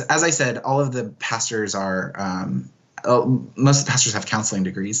 As I said, all of the pastors are most of the pastors have counseling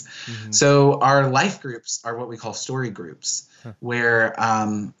degrees. Mm-hmm. So our life groups are what we call story groups, where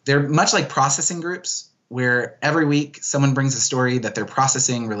they're much like processing groups, where every week someone brings a story that they're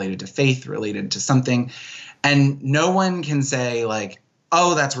processing related to faith, related to something. And no one can say like,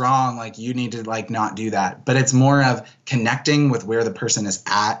 oh, that's wrong. Like you need to like not do that. But it's more of connecting with where the person is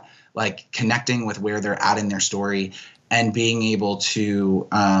at, like connecting with where they're at in their story and being able to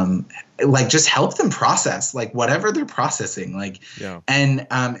like just help them process like whatever they're processing, like, and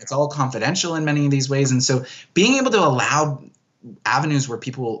it's all confidential in many of these ways. And so being able to allow avenues where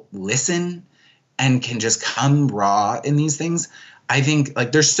people listen and can just come raw in these things, I think,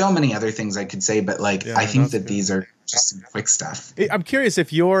 like, there's so many other things I could say, but like, I think that these are just some quick stuff. I'm curious if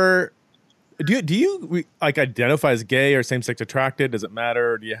do you like identify as gay or same-sex attracted? Does it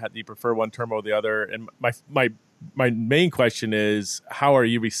matter? Or do you prefer one term over the other? And my main question is, how are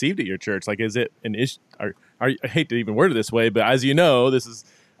you received at your church? Like, is it an issue? I hate to even word it this way, but as you know,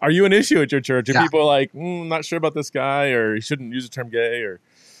 are you an issue at your church? Are people like, I'm not sure about this guy, or you shouldn't use the term gay, or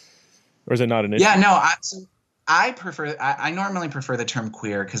is it not an issue? Yeah, no, I normally prefer the term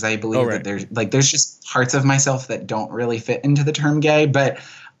queer, because I believe that there's just parts of myself that don't really fit into the term gay, but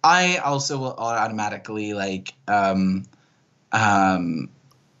I also will automatically like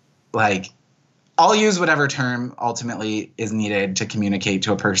I'll use whatever term ultimately is needed to communicate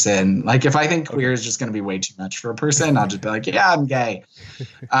to a person. Like, if I think queer is just going to be way too much for a person, I'll just be like, yeah, I'm gay.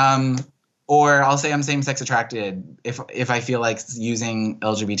 Or I'll say I'm same-sex attracted if I feel like using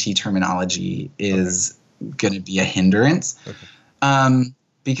LGBT terminology is going to be a hindrance.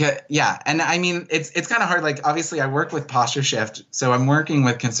 Because and I mean, it's kind of hard. Like, obviously I work with Posture Shift, so I'm working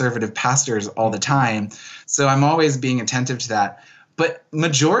with conservative pastors all the time. So I'm always being attentive to that. But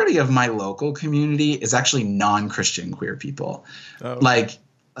majority of my local community is actually non-Christian queer people. Like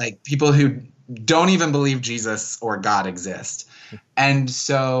people who don't even believe Jesus or God exist. And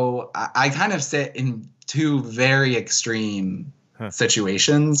so I kind of sit in two very extreme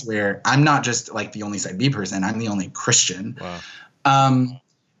situations where I'm not just like the only side B person, I'm the only Christian. Wow.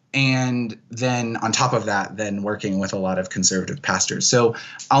 And then on top of that, then working with a lot of conservative pastors. So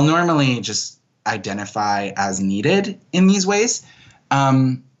I'll normally just identify as needed in these ways.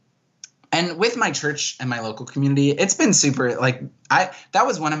 And with my church and my local community, it's been super, like, that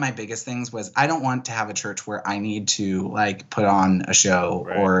was one of my biggest things was I don't want to have a church where I need to like put on a show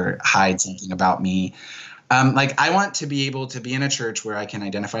or hide something about me. Like, I want to be able to be in a church where I can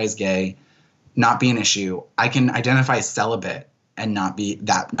identify as gay, not be an issue. I can identify as celibate and not be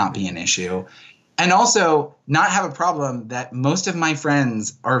an issue. And also not have a problem that most of my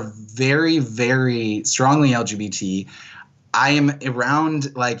friends are very, very strongly LGBT. I am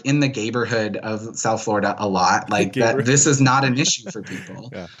around, like, in the gayborhood of South Florida a lot. Like, that this is not an issue for people.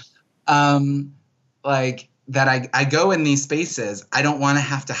 Like, that I go in these spaces. I don't want to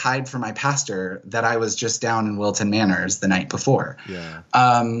have to hide from my pastor that I was just down in Wilton Manors the night before.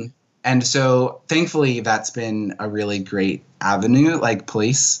 And so thankfully that's been a really great avenue, like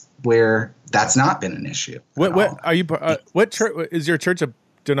place where that's not been an issue. What are you? What church is your church? A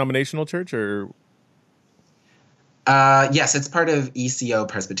denominational church or? Yes, it's part of ECO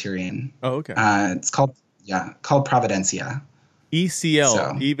Presbyterian. Oh, okay. It's called Providencia. ECL,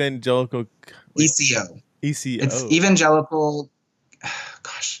 so, Evangelical. ECO. ECO. It's Evangelical.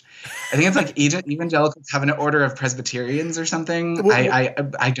 Gosh, I think it's like Evangelicals have an order of Presbyterians or something.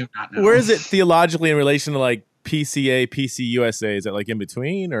 I do not know. Where is it theologically in relation to like PCA, PCUSA? Is it like in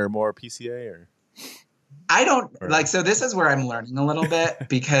between or more PCA or? I don't like. So this is where I'm learning a little bit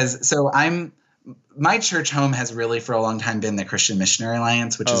because my church home has really for a long time been the Christian Missionary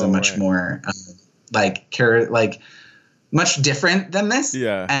Alliance, which is a much more much different than this.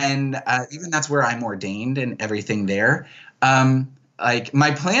 Yeah. And even that's where I'm ordained and everything there. Like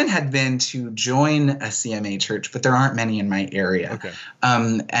my plan had been to join a CMA church, but there aren't many in my area. Okay.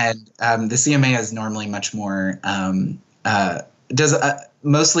 And the CMA is normally much more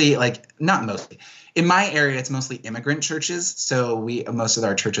mostly not mostly. In my area, it's mostly immigrant churches. So most of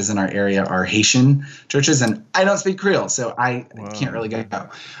our churches in our area are Haitian churches, and I don't speak Creole, so I can't really go.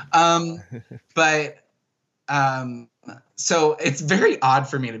 So it's very odd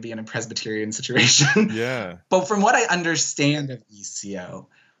for me to be in a Presbyterian situation. Yeah. But from what I understand of ECO,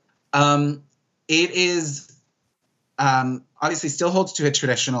 it is obviously still holds to a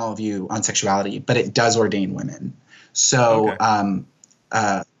traditional view on sexuality, but it does ordain women. So,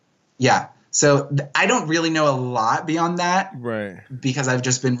 yeah. So I don't really know a lot beyond that, right? Because I've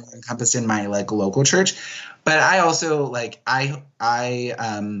just been encompassed in my local church. But I also the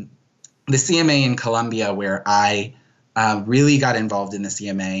CMA in Colombia, where I really got involved in the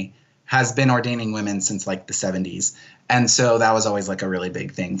CMA, has been ordaining women since the 70s, and so that was always a really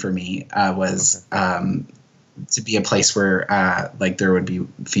big thing for me. To be a place where there would be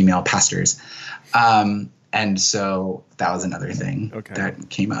female pastors. And so that was another thing that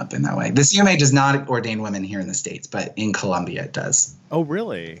came up in that way. The CMA does not ordain women here in the States, but in Colombia it does. Oh,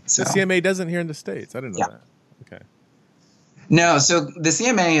 really? So, the CMA doesn't here in the States? I didn't know that. Okay. No, so the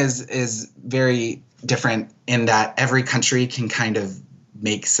CMA is very different in that every country can kind of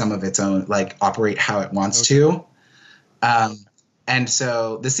make some of its own, like operate how it wants to. And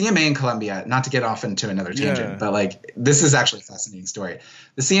so the CMA in Colombia, not to get off into another tangent, but like this is actually a fascinating story.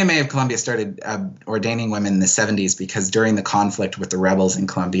 The CMA of Colombia started ordaining women in the 70s because during the conflict with the rebels in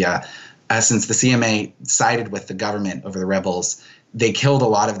Colombia, since the CMA sided with the government over the rebels, they killed a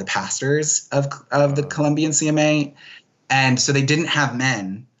lot of the pastors of the Colombian CMA. And so they didn't have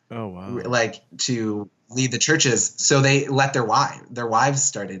men like to lead the churches. So they let their wives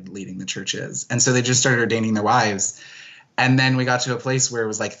started leading the churches. And so they just started ordaining their wives. And then we got to a place where it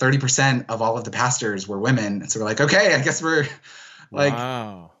was like 30% of all of the pastors were women. And so we're like, okay, I guess we're like,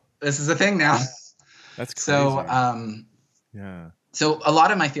 this is a thing now. That's crazy. So, yeah. So a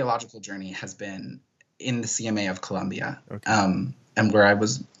lot of my theological journey has been in the CMA of Colombia, and where I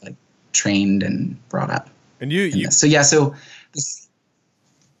was like trained and brought up. And did you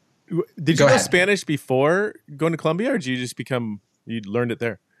know Spanish before going to Colombia, or did you learned it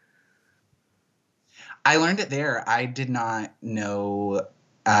there? I learned it there. I did not know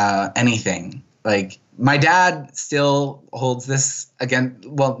anything. Like my dad still holds this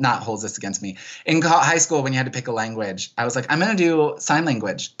not holds this against me. In high school, when you had to pick a language, I was like, I'm going to do sign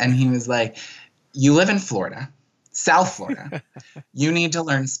language. And he was like, you live in Florida, South Florida. You need to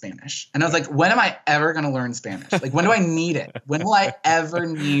learn Spanish. And I was like, when am I ever going to learn Spanish? Like, when do I need it? When will I ever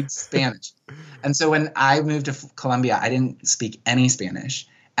need Spanish? And so when I moved to Colombia, I didn't speak any Spanish.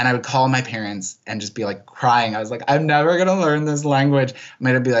 And I would call my parents and just be like crying. I was like, I'm never going to learn this language. And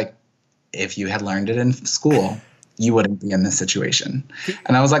they'd be like, if you had learned it in school, you wouldn't be in this situation.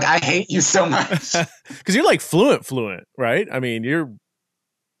 And I was like, I hate you so much. Because you're like fluent, right? I mean, you're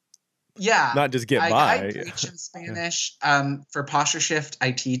not just get by. I preach in Spanish. For Posture Shift,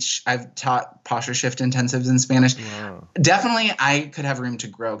 I've taught Posture Shift intensives in Spanish. Wow. Definitely, I could have room to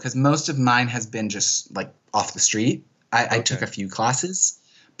grow because most of mine has been just like off the street. I took a few classes,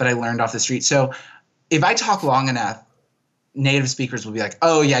 but I learned off the street. So if I talk long enough, native speakers will be like,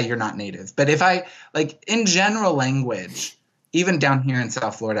 oh yeah, you're not native. But if I like in general language, even down here in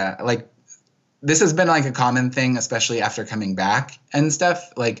South Florida, like this has been like a common thing, especially after coming back and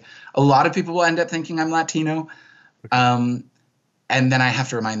stuff. Like a lot of people will end up thinking I'm Latino. And then I have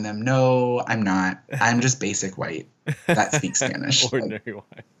to remind them, no, I'm not. I'm just basic white that speaks Spanish. Ordinary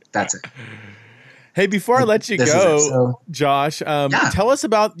white. That's it. Hey, before I let you go, Josh, tell us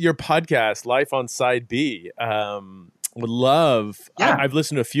about your podcast, Life on Side B. Would love. Yeah. I've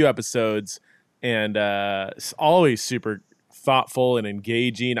listened to a few episodes, and it's always super thoughtful and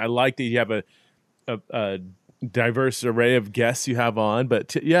engaging. I like that you have a diverse array of guests you have on. But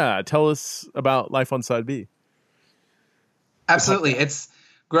tell us about Life on Side B. Absolutely, it's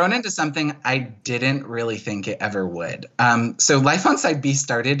grown into something I didn't really think it ever would. So Life on Side B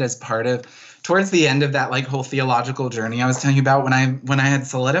started as part of towards the end of that like whole theological journey I was telling you about when I had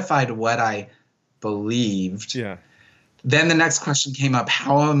solidified what I believed. Yeah. Then the next question came up,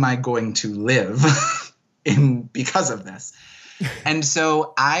 how am I going to live because of this? And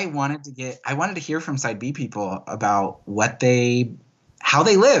so I wanted to hear from Side B people about how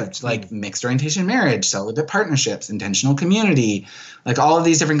they lived, like mixed orientation marriage, celibate partnerships, intentional community, like all of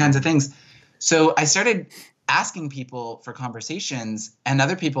these different kinds of things. So I started asking people for conversations, and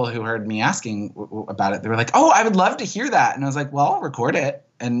other people who heard me asking about it, they were like, oh, I would love to hear that. And I was like, well, I'll record it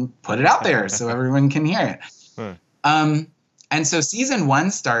and put it out there so everyone can hear it. And so season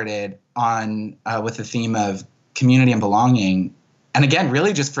 1 started on with the theme of community and belonging. And again,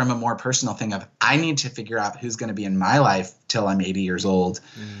 really just from a more personal thing of I need to figure out who's going to be in my life till I'm 80 years old.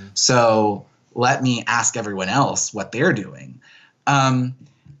 So let me ask everyone else what they're doing.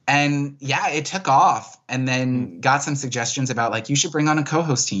 And yeah, it took off, and then got some suggestions about like, you should bring on a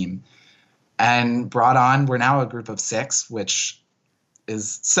co-host team, and we're now a group of 6, which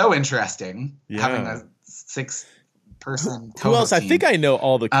is so interesting. Having a 6-person Who else? team. I think I know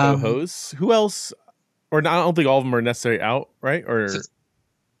all the co-hosts. Who else? Or not, I don't think all of them are necessarily out, right? Or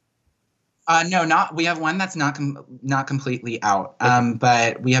no, we have one that's not completely out.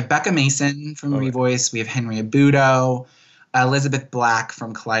 But we have Becca Mason from Revoice. We have Henry Abudo, Elizabeth Black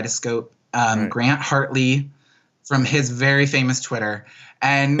from Kaleidoscope, Grant Hartley from his very famous Twitter,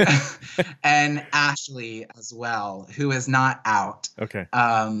 and and Ashley as well, who is not out. Okay.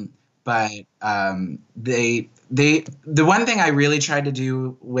 But the one thing I really tried to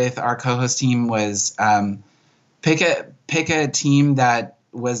do with our co-host team was pick a team that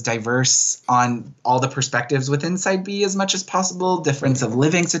was diverse on all the perspectives within Side B as much as possible. Difference of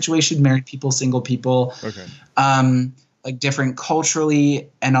living situation, married people, single people, like different culturally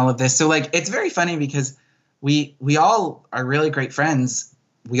and all of this. So like it's very funny because we all are really great friends,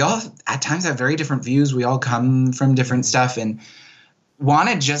 we all at times have very different views. We all come from different stuff, and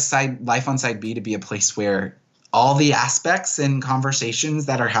wanted just life on side B to be a place where all the aspects and conversations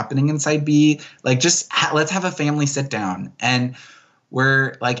that are happening in side B, like let's have a family sit down, and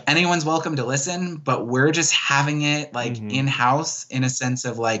we're like, anyone's welcome to listen, but we're just having it like in-house, in a sense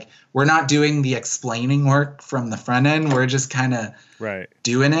of like, we're not doing the explaining work from the front end. We're just kind of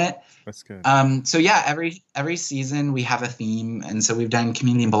doing it. That's good. So yeah, every season we have a theme. And so we've done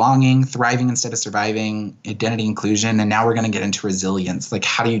community and belonging, thriving instead of surviving, identity inclusion. And now we're going to get into resilience. Like,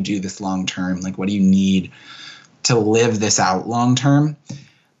 how do you do this long term? Like, what do you need to live this out long term?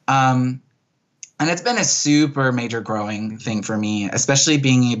 And it's been a super major growing thing for me, especially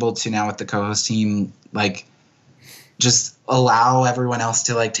being able to now with the co-host team, like just allow everyone else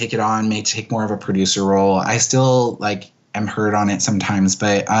to like take it on, may take more of a producer role. I still like am heard on it sometimes,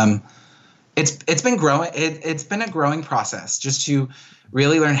 but it's been growing. It's been a growing process just to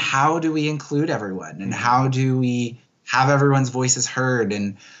really learn, how do we include everyone, and how do we have everyone's voices heard.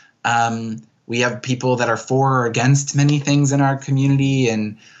 And we have people that are for or against many things in our community,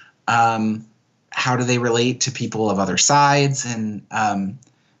 and how do they relate to people of other sides? And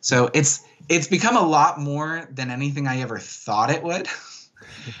so it's become a lot more than anything I ever thought it would.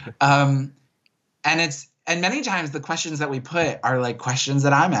 And many times the questions that we put are like questions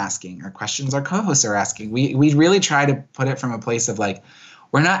that I'm asking, or questions our co-hosts are asking. We really try to put it from a place of like,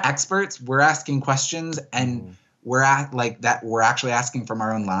 we're not experts, we're asking questions, and we're actually asking from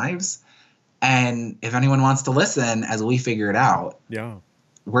our own lives. And if anyone wants to listen as we figure it out,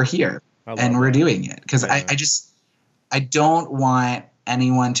 we're here. And we're doing it because I don't want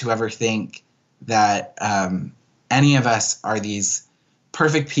anyone to ever think that any of us are these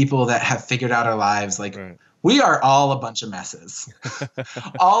perfect people that have figured out our lives. Like, we are all a bunch of messes.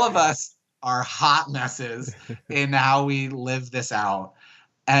 All of us are hot messes in how we live this out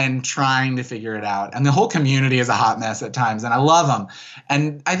and trying to figure it out. And the whole community is a hot mess at times, and I love them.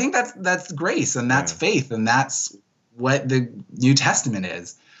 And I think that's grace, and that's faith, and that's what the New Testament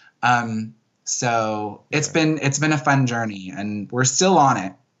is. So it's been a fun journey, and we're still on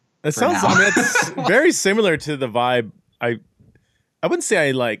it. It sounds, I mean, it's very similar to the vibe. I wouldn't say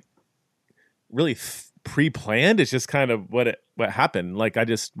I like really pre-planned. It's just kind of what happened. Like, I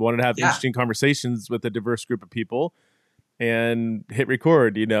just wanted to have interesting conversations with a diverse group of people and hit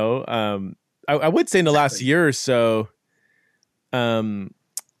record, you know? I would say in the last year or so, I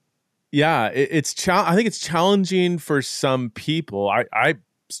think it's challenging for some people. I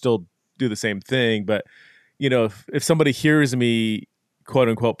still do the same thing, but you know, if somebody hears me quote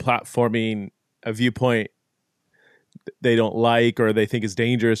unquote platforming a viewpoint they don't like, or they think is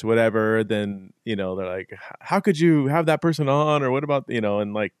dangerous, whatever, then, you know, they're like, how could you have that person on? Or what about, you know,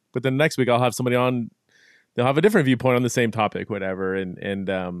 and like, but then next week I'll have somebody on, they'll have a different viewpoint on the same topic, whatever.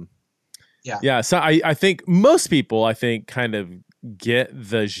 So I think most people, kind of get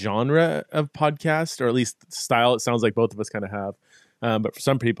the genre of podcast, or at least style. It sounds like both of us kind of have. But for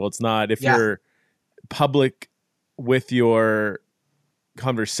some people, it's not. If you're public with your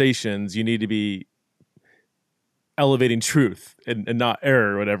conversations, you need to be elevating truth and not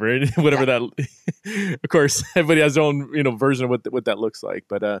error, or whatever. That. Of course, everybody has their own version of what that looks like.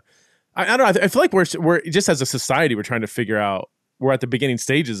 But I don't know. I feel like we're just, as a society, we're trying to figure out. We're at the beginning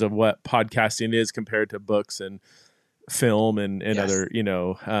stages of what podcasting is compared to books and film and other,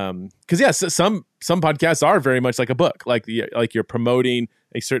 because some podcasts are very much like a book, like you're promoting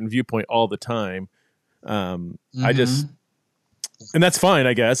a certain viewpoint all the time. And that's fine,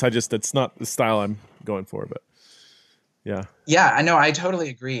 I guess. That's not the style I'm going for, but yeah, I know. I totally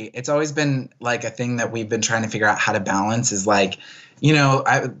agree. It's always been like a thing that we've been trying to figure out how to balance, is like,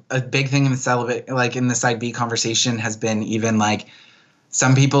 a big thing in the celibate, like in the side B conversation, has been even like,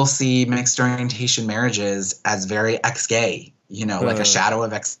 some people see mixed orientation marriages as very ex-gay, like a shadow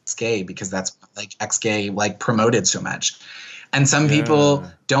of ex-gay, because that's like ex-gay like promoted so much. And some people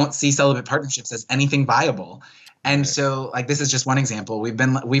don't see celibate partnerships as anything viable. And so like, this is just one example.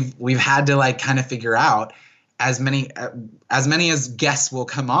 We've had to like kind of figure out as many as guests will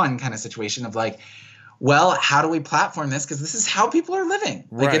come on kind of situation of like, well, how do we platform this? Because this is how people are living.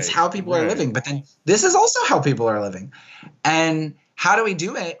 Like it's how people are living. But then this is also how people are living. And how do we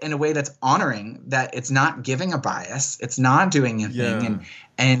do it in a way that's honoring, that it's not giving a bias, it's not doing a thing,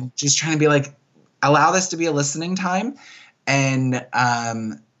 and just trying to be like, allow this to be a listening time, and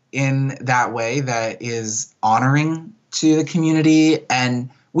in that way that is honoring to the community.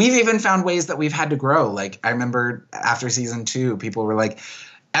 And we've even found ways that we've had to grow. Like I remember after season 2, people were like,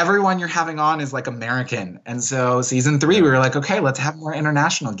 everyone you're having on is like American. And so season 3, we were like, okay, let's have more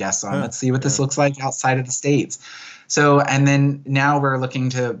international guests on. Let's see what this looks like outside of the States. So, and then now we're looking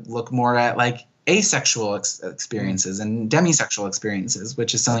to look more at like asexual experiences and demisexual experiences,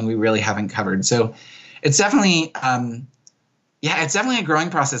 which is something we really haven't covered. So it's definitely, it's definitely a growing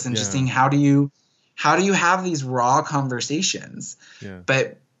process, and just seeing how do you have these raw conversations,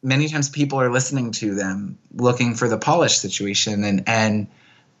 but many times people are listening to them looking for the polished situation. And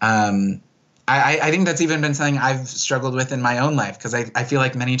I think that's even been something I've struggled with in my own life, because I feel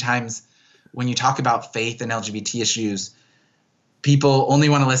like many times when you talk about faith and LGBT issues, people only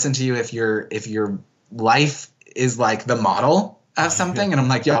want to listen to you if your life is like the model of something. And I'm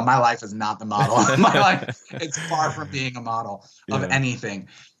like, yo, my life is not the model. My life, it's far from being a model of anything.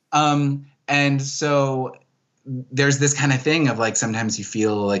 And so there's this kind of thing of like, sometimes you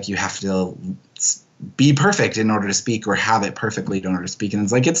feel like you have to be perfect in order to speak, or have it perfectly in order to speak. And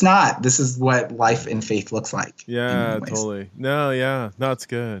it's like, it's not. This is what life in faith looks like. Yeah, totally. No, it's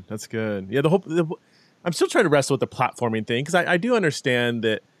good. That's good. Yeah, I'm still trying to wrestle with the platforming thing, because I do understand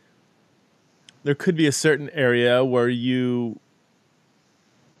that there could be a certain area where you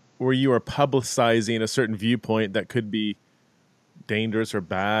are publicizing a certain viewpoint that could be dangerous or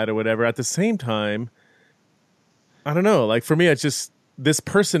bad or whatever. At the same time, I don't know. Like for me, it's just, this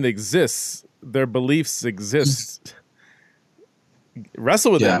person exists. Their beliefs exist.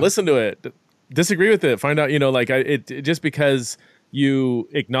 Wrestle with it. Listen to it. Disagree with it. Find out. Like it just because you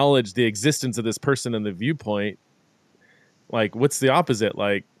acknowledge the existence of this person and the viewpoint. Like, what's the opposite?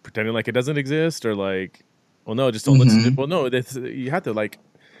 Like pretending like it doesn't exist, or like, well, no, just don't listen to. Well, no, you have to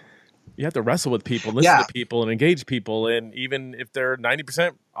wrestle with people, listen to people, and engage people, and even if they're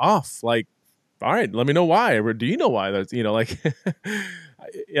 90% off, like, all right, let me know why, or do you know why? That's like,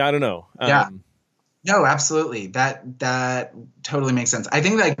 I don't know. No, absolutely. That totally makes sense. I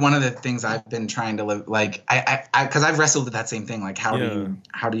think like one of the things I've been trying to live, like because I've wrestled with that same thing, like how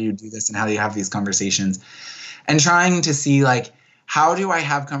do you do this, and how do you have these conversations, and trying to see like, how do I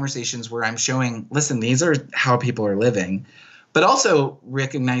have conversations where I'm showing, listen, these are how people are living, but also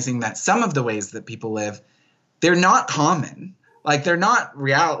recognizing that some of the ways that people live, they're not common. Like they're not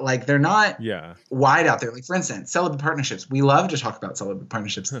real, like they're not wide out there. Like for instance, celibate partnerships. We love to talk about celibate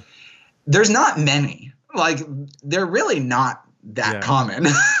partnerships. There's not many. Like they're really not that common.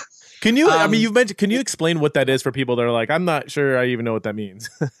 Can you? I mean, you've mentioned. Can you explain what that is for people that are like, I'm not sure I even know what that means?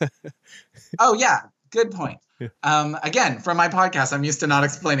 Oh yeah, good point. Again, from my podcast, I'm used to not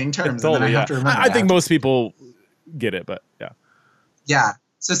explaining terms, totally, and then I have to remember. I think most people get it, but yeah.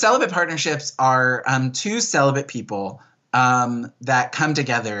 So celibate partnerships are two celibate people that come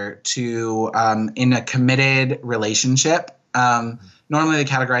together to in a committed relationship. Normally they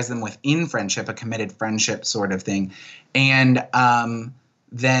categorize them within friendship, a committed friendship sort of thing. And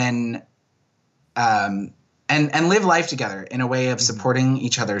then live life together in a way of supporting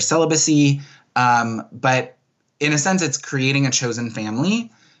each other's celibacy. But in a sense, it's creating a chosen family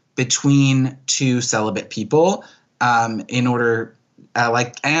between two celibate people in order,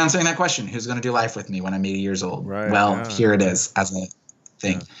 like answering that question, who's going to do life with me when I'm 80 years old? Right, here it is as a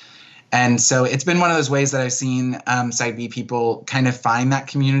thing. Yeah. And so it's been one of those ways that I've seen Side B people kind of find that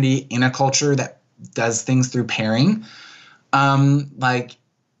community in a culture that does things through pairing. Like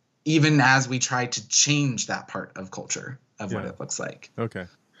even as we try to change that part of culture of what it looks like. Okay.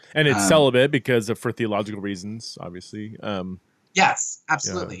 And it's celibate for theological reasons, obviously. Yes,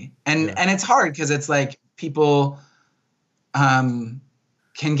 absolutely. And it's hard because it's like people can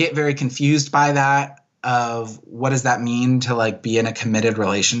get very confused by that. Of what does that mean to like be in a committed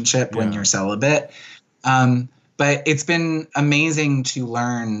relationship when you're celibate. But it's been amazing to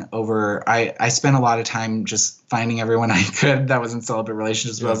learn over, I spent a lot of time just finding everyone I could that was in celibate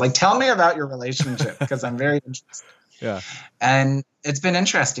relationships. But I was like, tell me about your relationship because I'm very interested. Yeah. And it's been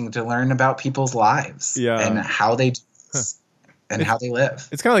interesting to learn about people's lives and how they do this and how they live.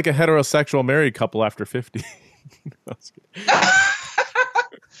 It's kind of like a heterosexual married couple after 50.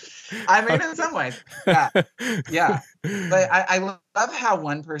 I mean, in some ways, yeah. But I love how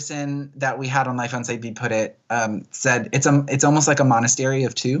one person that we had on Life on Side B put it, said it's almost like a monastery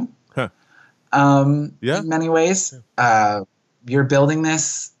of two. In many ways, you're building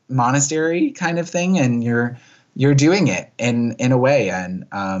this monastery kind of thing, and you're doing it in a way, and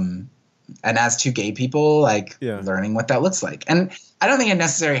as two gay people, like learning what that looks like. And I don't think it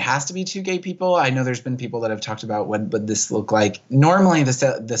necessarily has to be two gay people. I know there's been people that have talked about what would this look like. Normally,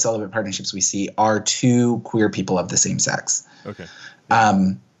 the celibate partnerships we see are two queer people of the same sex. Okay.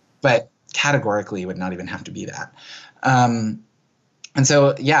 But categorically, it would not even have to be that. And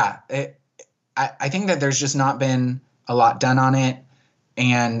so, I think that there's just not been a lot done on it.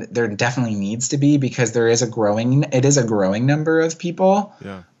 And there definitely needs to be, because it is a growing number of people.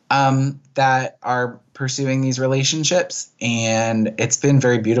 Yeah. that are pursuing these relationships, and it's been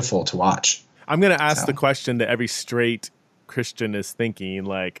very beautiful to watch. I'm going to ask the question that every straight Christian is thinking,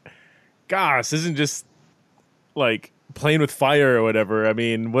 like, gosh, this isn't just like playing with fire or whatever. I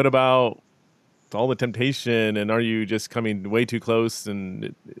mean, what about all the temptation, and are you just coming way too close,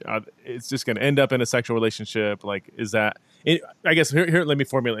 and it's just going to end up in a sexual relationship? Like, is that I guess here let me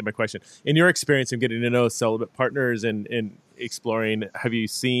formulate my question. In your experience in getting to know celibate partners and exploring, have you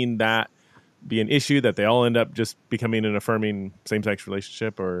seen that be an issue, that they all end up just becoming an affirming same-sex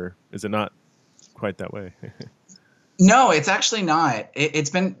relationship, or is it not quite that way? No, it's actually not. It's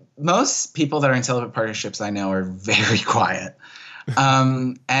been, most people that are in celibate partnerships I know are very quiet.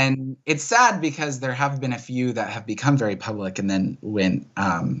 And it's sad because there have been a few that have become very public and then went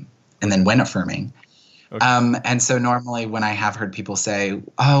affirming. Okay. And so normally when I have heard people say,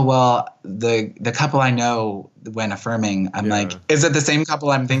 oh, well, the couple I know went affirming, I'm like, is it the same couple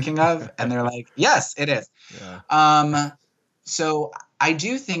I'm thinking of? And they're like, yes, it is. Yeah. So I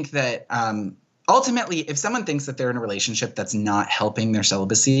do think that, ultimately, if someone thinks that they're in a relationship that's not helping their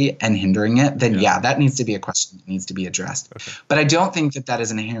celibacy and hindering it, then that needs to be a question that needs to be addressed. Okay. But I don't think that that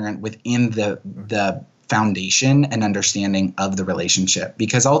is inherent within the foundation and understanding of the relationship,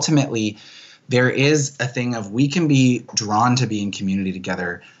 because ultimately there is a thing of, we can be drawn to be in community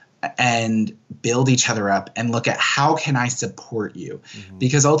together and build each other up and look at, how can I support you? Mm-hmm.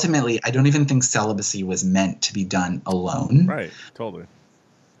 Because ultimately, I don't even think celibacy was meant to be done alone. Right, totally.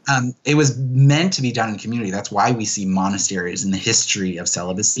 It was meant to be done in community. That's why we see monasteries in the history of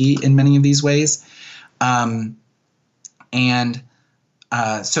celibacy in many of these ways. So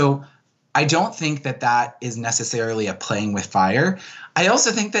I don't think that that is necessarily a playing with fire. I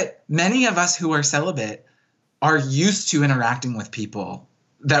also think that many of us who are celibate are used to interacting with people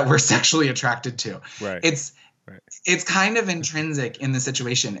that we're sexually attracted to. Right. It's kind of intrinsic in the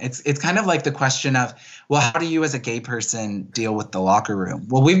situation. It's kind of like the question of, well, how do you as a gay person deal with the locker room?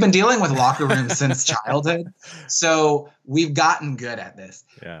 Well, we've been dealing with locker rooms since childhood, so we've gotten good at this.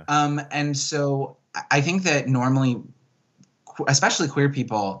 Yeah. And so I think that normally, especially queer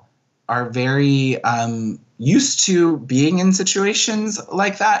people, are very used to being in situations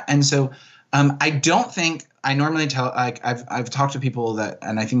like that. And so I don't think, I normally tell, like, I've talked to people that,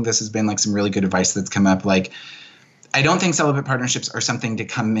 and I think this has been like some really good advice that's come up, like, I don't think celibate partnerships are something to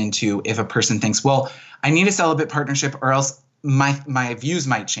come into if a person thinks, well, I need a celibate partnership or else my views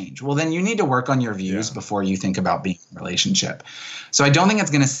might change. Well, then you need to work on your views before you think about being in a relationship. So I don't think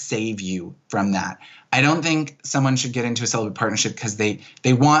it's going to save you from that. I don't think someone should get into a celibate partnership because they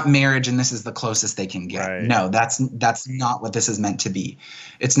want marriage and this is the closest they can get. Right. No, that's not what this is meant to be.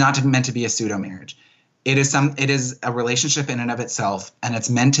 It's not meant to be a pseudo marriage. It is a relationship in and of itself, and it's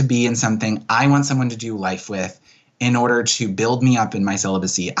meant to be in something I want someone to do life with in order to build me up in my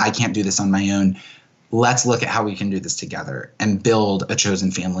celibacy. I can't do this on my own. Let's look at how we can do this together and build a chosen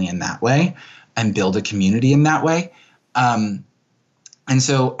family in that way and build a community in that way. And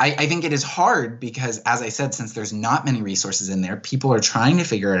so I think it is hard because, as I said, since there's not many resources in there, people are trying to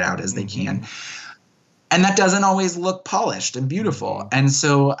figure it out as they can. And that doesn't always look polished and beautiful. And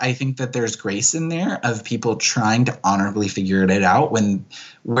so I think that there's grace in there of people trying to honorably figure it out,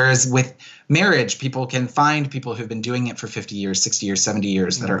 whereas with marriage, people can find people who've been doing it for 50 years, 60 years, 70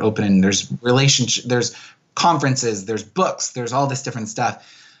 years that are open. And there's there's conferences, there's books, there's all this different stuff.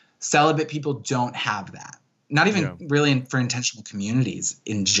 Celibate people don't have that. Not even really for intentional communities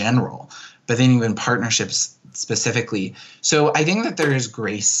in general, but then even partnerships specifically. So I think that there is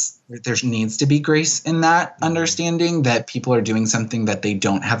grace. There needs to be grace in that understanding that people are doing something that they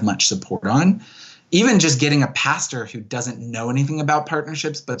don't have much support on. Even just getting a pastor who doesn't know anything about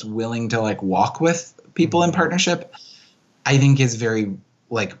partnerships but's willing to like walk with people in partnership, I think is very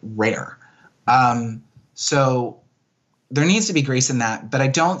like rare. So there needs to be grace in that, but I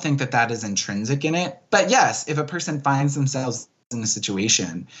don't think that that is intrinsic in it. But yes, if a person finds themselves in a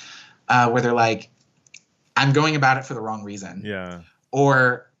situation where they're like, I'm going about it for the wrong reason,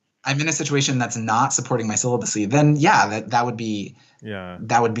 or I'm in a situation that's not supporting my celibacy, then that would be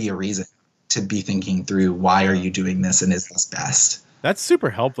a reason to be thinking through, why are you doing this and is this best? That's super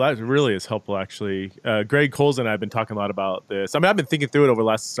helpful. That really is helpful, actually. Greg Coles and I have been talking a lot about this. I mean, I've been thinking through it over the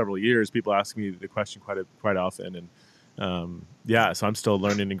last several years. People ask me the question quite often, and so I'm still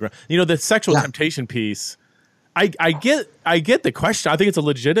learning and growing. You know, the sexual temptation piece, I get the question. I think it's a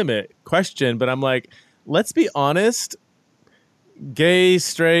legitimate question, but I'm like, let's be honest. Gay,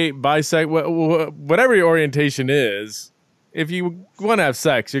 straight, bisexual, whatever your orientation is, if you want to have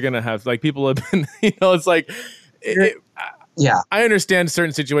sex, you're going to have, like, people have been, it's like, I understand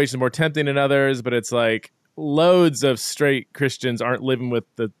certain situations are more tempting than others, but it's like, loads of straight Christians aren't living with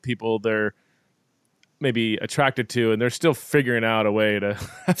the people they're maybe attracted to, and they're still figuring out a way to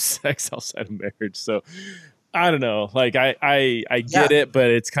have sex outside of marriage. So I don't know. Like I get it, but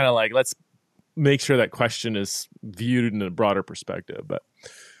it's kind of like, let's make sure that question is viewed in a broader perspective.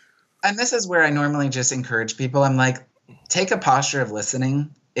 And this is where I normally just encourage people. I'm like, take a posture of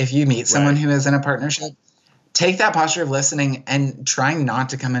listening. If you meet someone who is in a partnership, take that posture of listening and trying not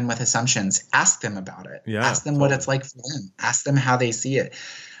to come in with assumptions. Ask them about it. Ask them what it's like for them. Ask them how they see it.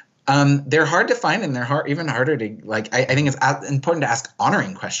 They're hard to find, and they're even harder to like. I think it's important to ask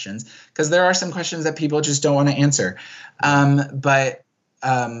honoring questions, because there are some questions that people just don't want to answer. But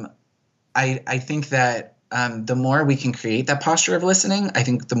I think that the more we can create that posture of listening, I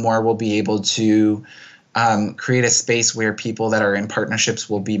think the more we'll be able to create a space where people that are in partnerships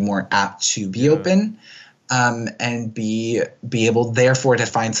will be more apt to be open. And be able, therefore, to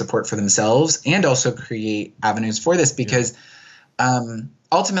find support for themselves and also create avenues for this, because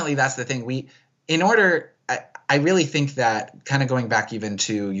ultimately that's the thing. I really think that, kind of going back even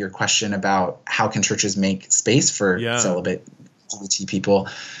to your question about how can churches make space for celibate LGBT people,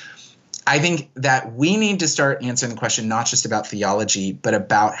 I think that we need to start answering the question not just about theology, but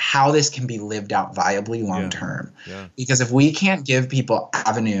about how this can be lived out viably long term. Because if we can't give people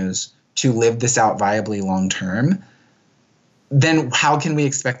avenues to live this out viably long term, then how can we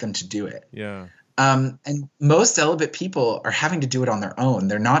expect them to do it? And most celibate people are having to do it on their own.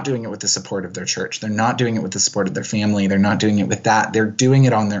 They're not doing it with the support of their church. They're not doing it with the support of their family. They're not doing it with that. They're doing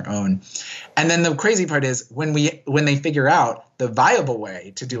it on their own. And then the crazy part is when they figure out the viable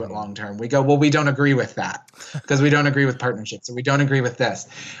way to do it long term, we go, well, we don't agree with that because we don't agree with partnerships, or we don't agree with this.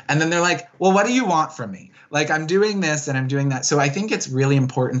 And then they're like, well, what do you want from me? Like, I'm doing this and I'm doing that. So I think it's really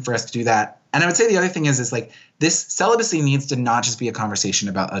important for us to do that. And I would say the other thing is like, this celibacy needs to not just be a conversation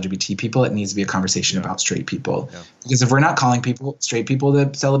about LGBT people. It needs to be a conversation about straight people. Because if we're not calling straight people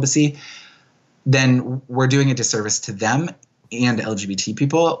to celibacy, then we're doing a disservice to them and LGBT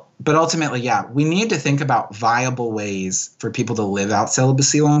people. But ultimately, we need to think about viable ways for people to live out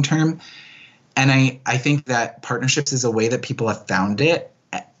celibacy long term. And I think that partnerships is a way that people have found it,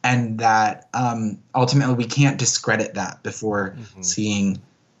 and that ultimately we can't discredit that before seeing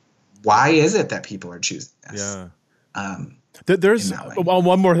why is it that people are choosing this. There's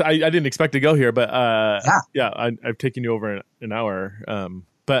one more. I didn't expect to go here, but I've taken you over an hour.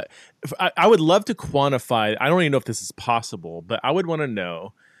 But I would love to quantify. I don't even know if this is possible, but I would want to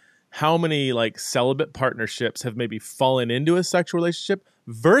know how many like celibate partnerships have maybe fallen into a sexual relationship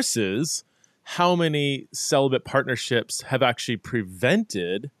versus how many celibate partnerships have actually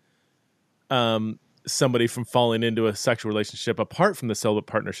prevented somebody from falling into a sexual relationship apart from the celibate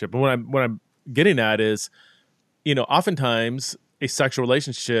partnership. And what I'm getting at is, oftentimes a sexual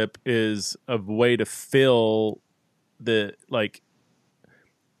relationship is a way to fill the like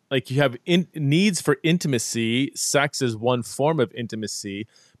you have needs for intimacy. Sex is one form of intimacy,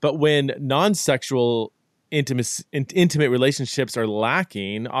 but when non-sexual intimate relationships are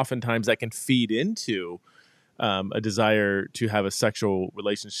lacking, oftentimes that can feed into a desire to have a sexual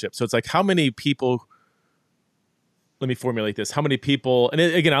relationship. So it's like, how many people? Let me formulate this. How many people? And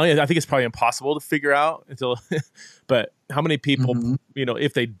again, I think it's probably impossible to figure out until. But how many people?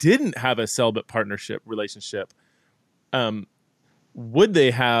 If they didn't have a celibate partnership relationship, would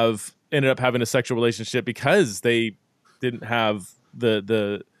they have ended up having a sexual relationship because they didn't have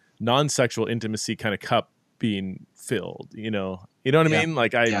the non-sexual intimacy kind of cup being filled? You know what I mean?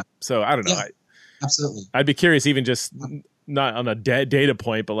 Like so I don't know. Absolutely. I'd be curious, even just not on a data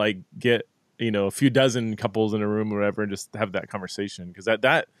point, but like get a few dozen couples in a room or whatever, and just have that conversation, because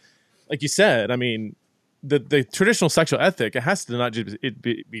that like you said, I mean, the traditional sexual ethic, it has to not just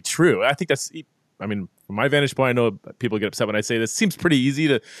be true. I think that's. I mean, from my vantage point, I know people get upset when I say this. It seems pretty easy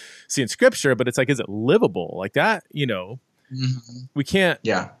to see in scripture, but it's like, is it livable like that? We can't.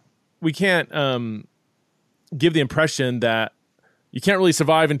 We can't give the impression that you can't really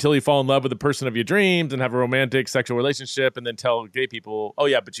survive until you fall in love with the person of your dreams and have a romantic sexual relationship, and then tell gay people, "Oh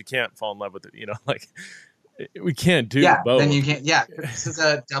yeah, but you can't fall in love with it." Like we can't do both. Then you can't. This is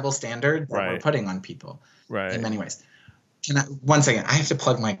a double standard that we're putting on people, in many ways. One second, I have to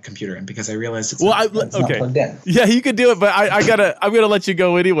plug my computer in because I realized it's not plugged in. Yeah, you could do it, but I'm gonna let you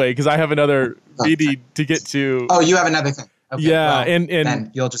go anyway because I have another meeting to get to. Oh, you have another thing. Okay, yeah, and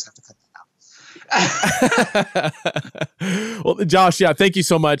then you'll just have to cut Well, Josh, thank you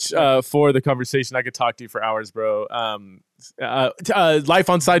so much for the conversation. I could talk to you for hours, bro. Life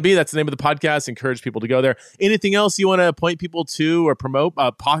on Side B, that's the name of the podcast. Encourage people to go there. Anything else you want to point people to or promote?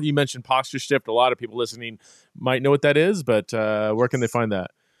 You mentioned Posture Shift. A lot of people listening might know what that is, but where can they find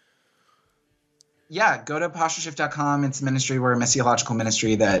that? Yeah, go to postureshift.com. It's a ministry. We're a missiological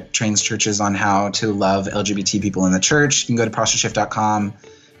ministry that trains churches on how to love LGBT people in the church. You can go to postureshift.com,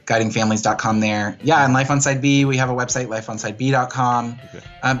 guidingfamilies.com there. Yeah, and Life on Side B, we have a website, lifeonsideb.com.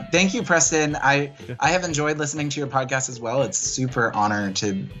 Okay. Thank you, Preston. I have enjoyed listening to your podcast as well. It's super honor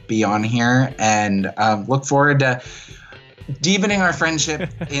to be on here, and look forward to deepening our friendship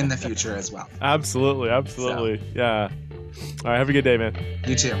in the future as well. Absolutely. So. Yeah. All right, have a good day, man.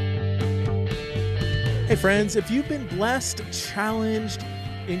 You too. Hey friends, if you've been blessed, challenged,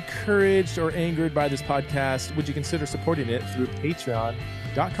 encouraged, or angered by this podcast, would you consider supporting it through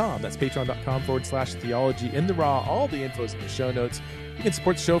patreon.com? That's patreon.com/theology in the raw. All the info is in the show notes. You can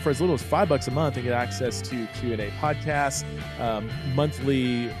support the show for as little as $5 a month and get access to Q&A podcasts,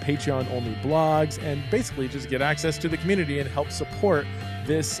 monthly Patreon-only blogs, and basically just get access to the community and help support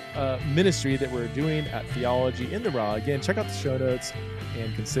this ministry that we're doing at Theology in the Raw. Again, check out the show notes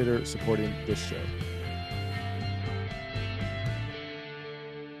and consider supporting this show.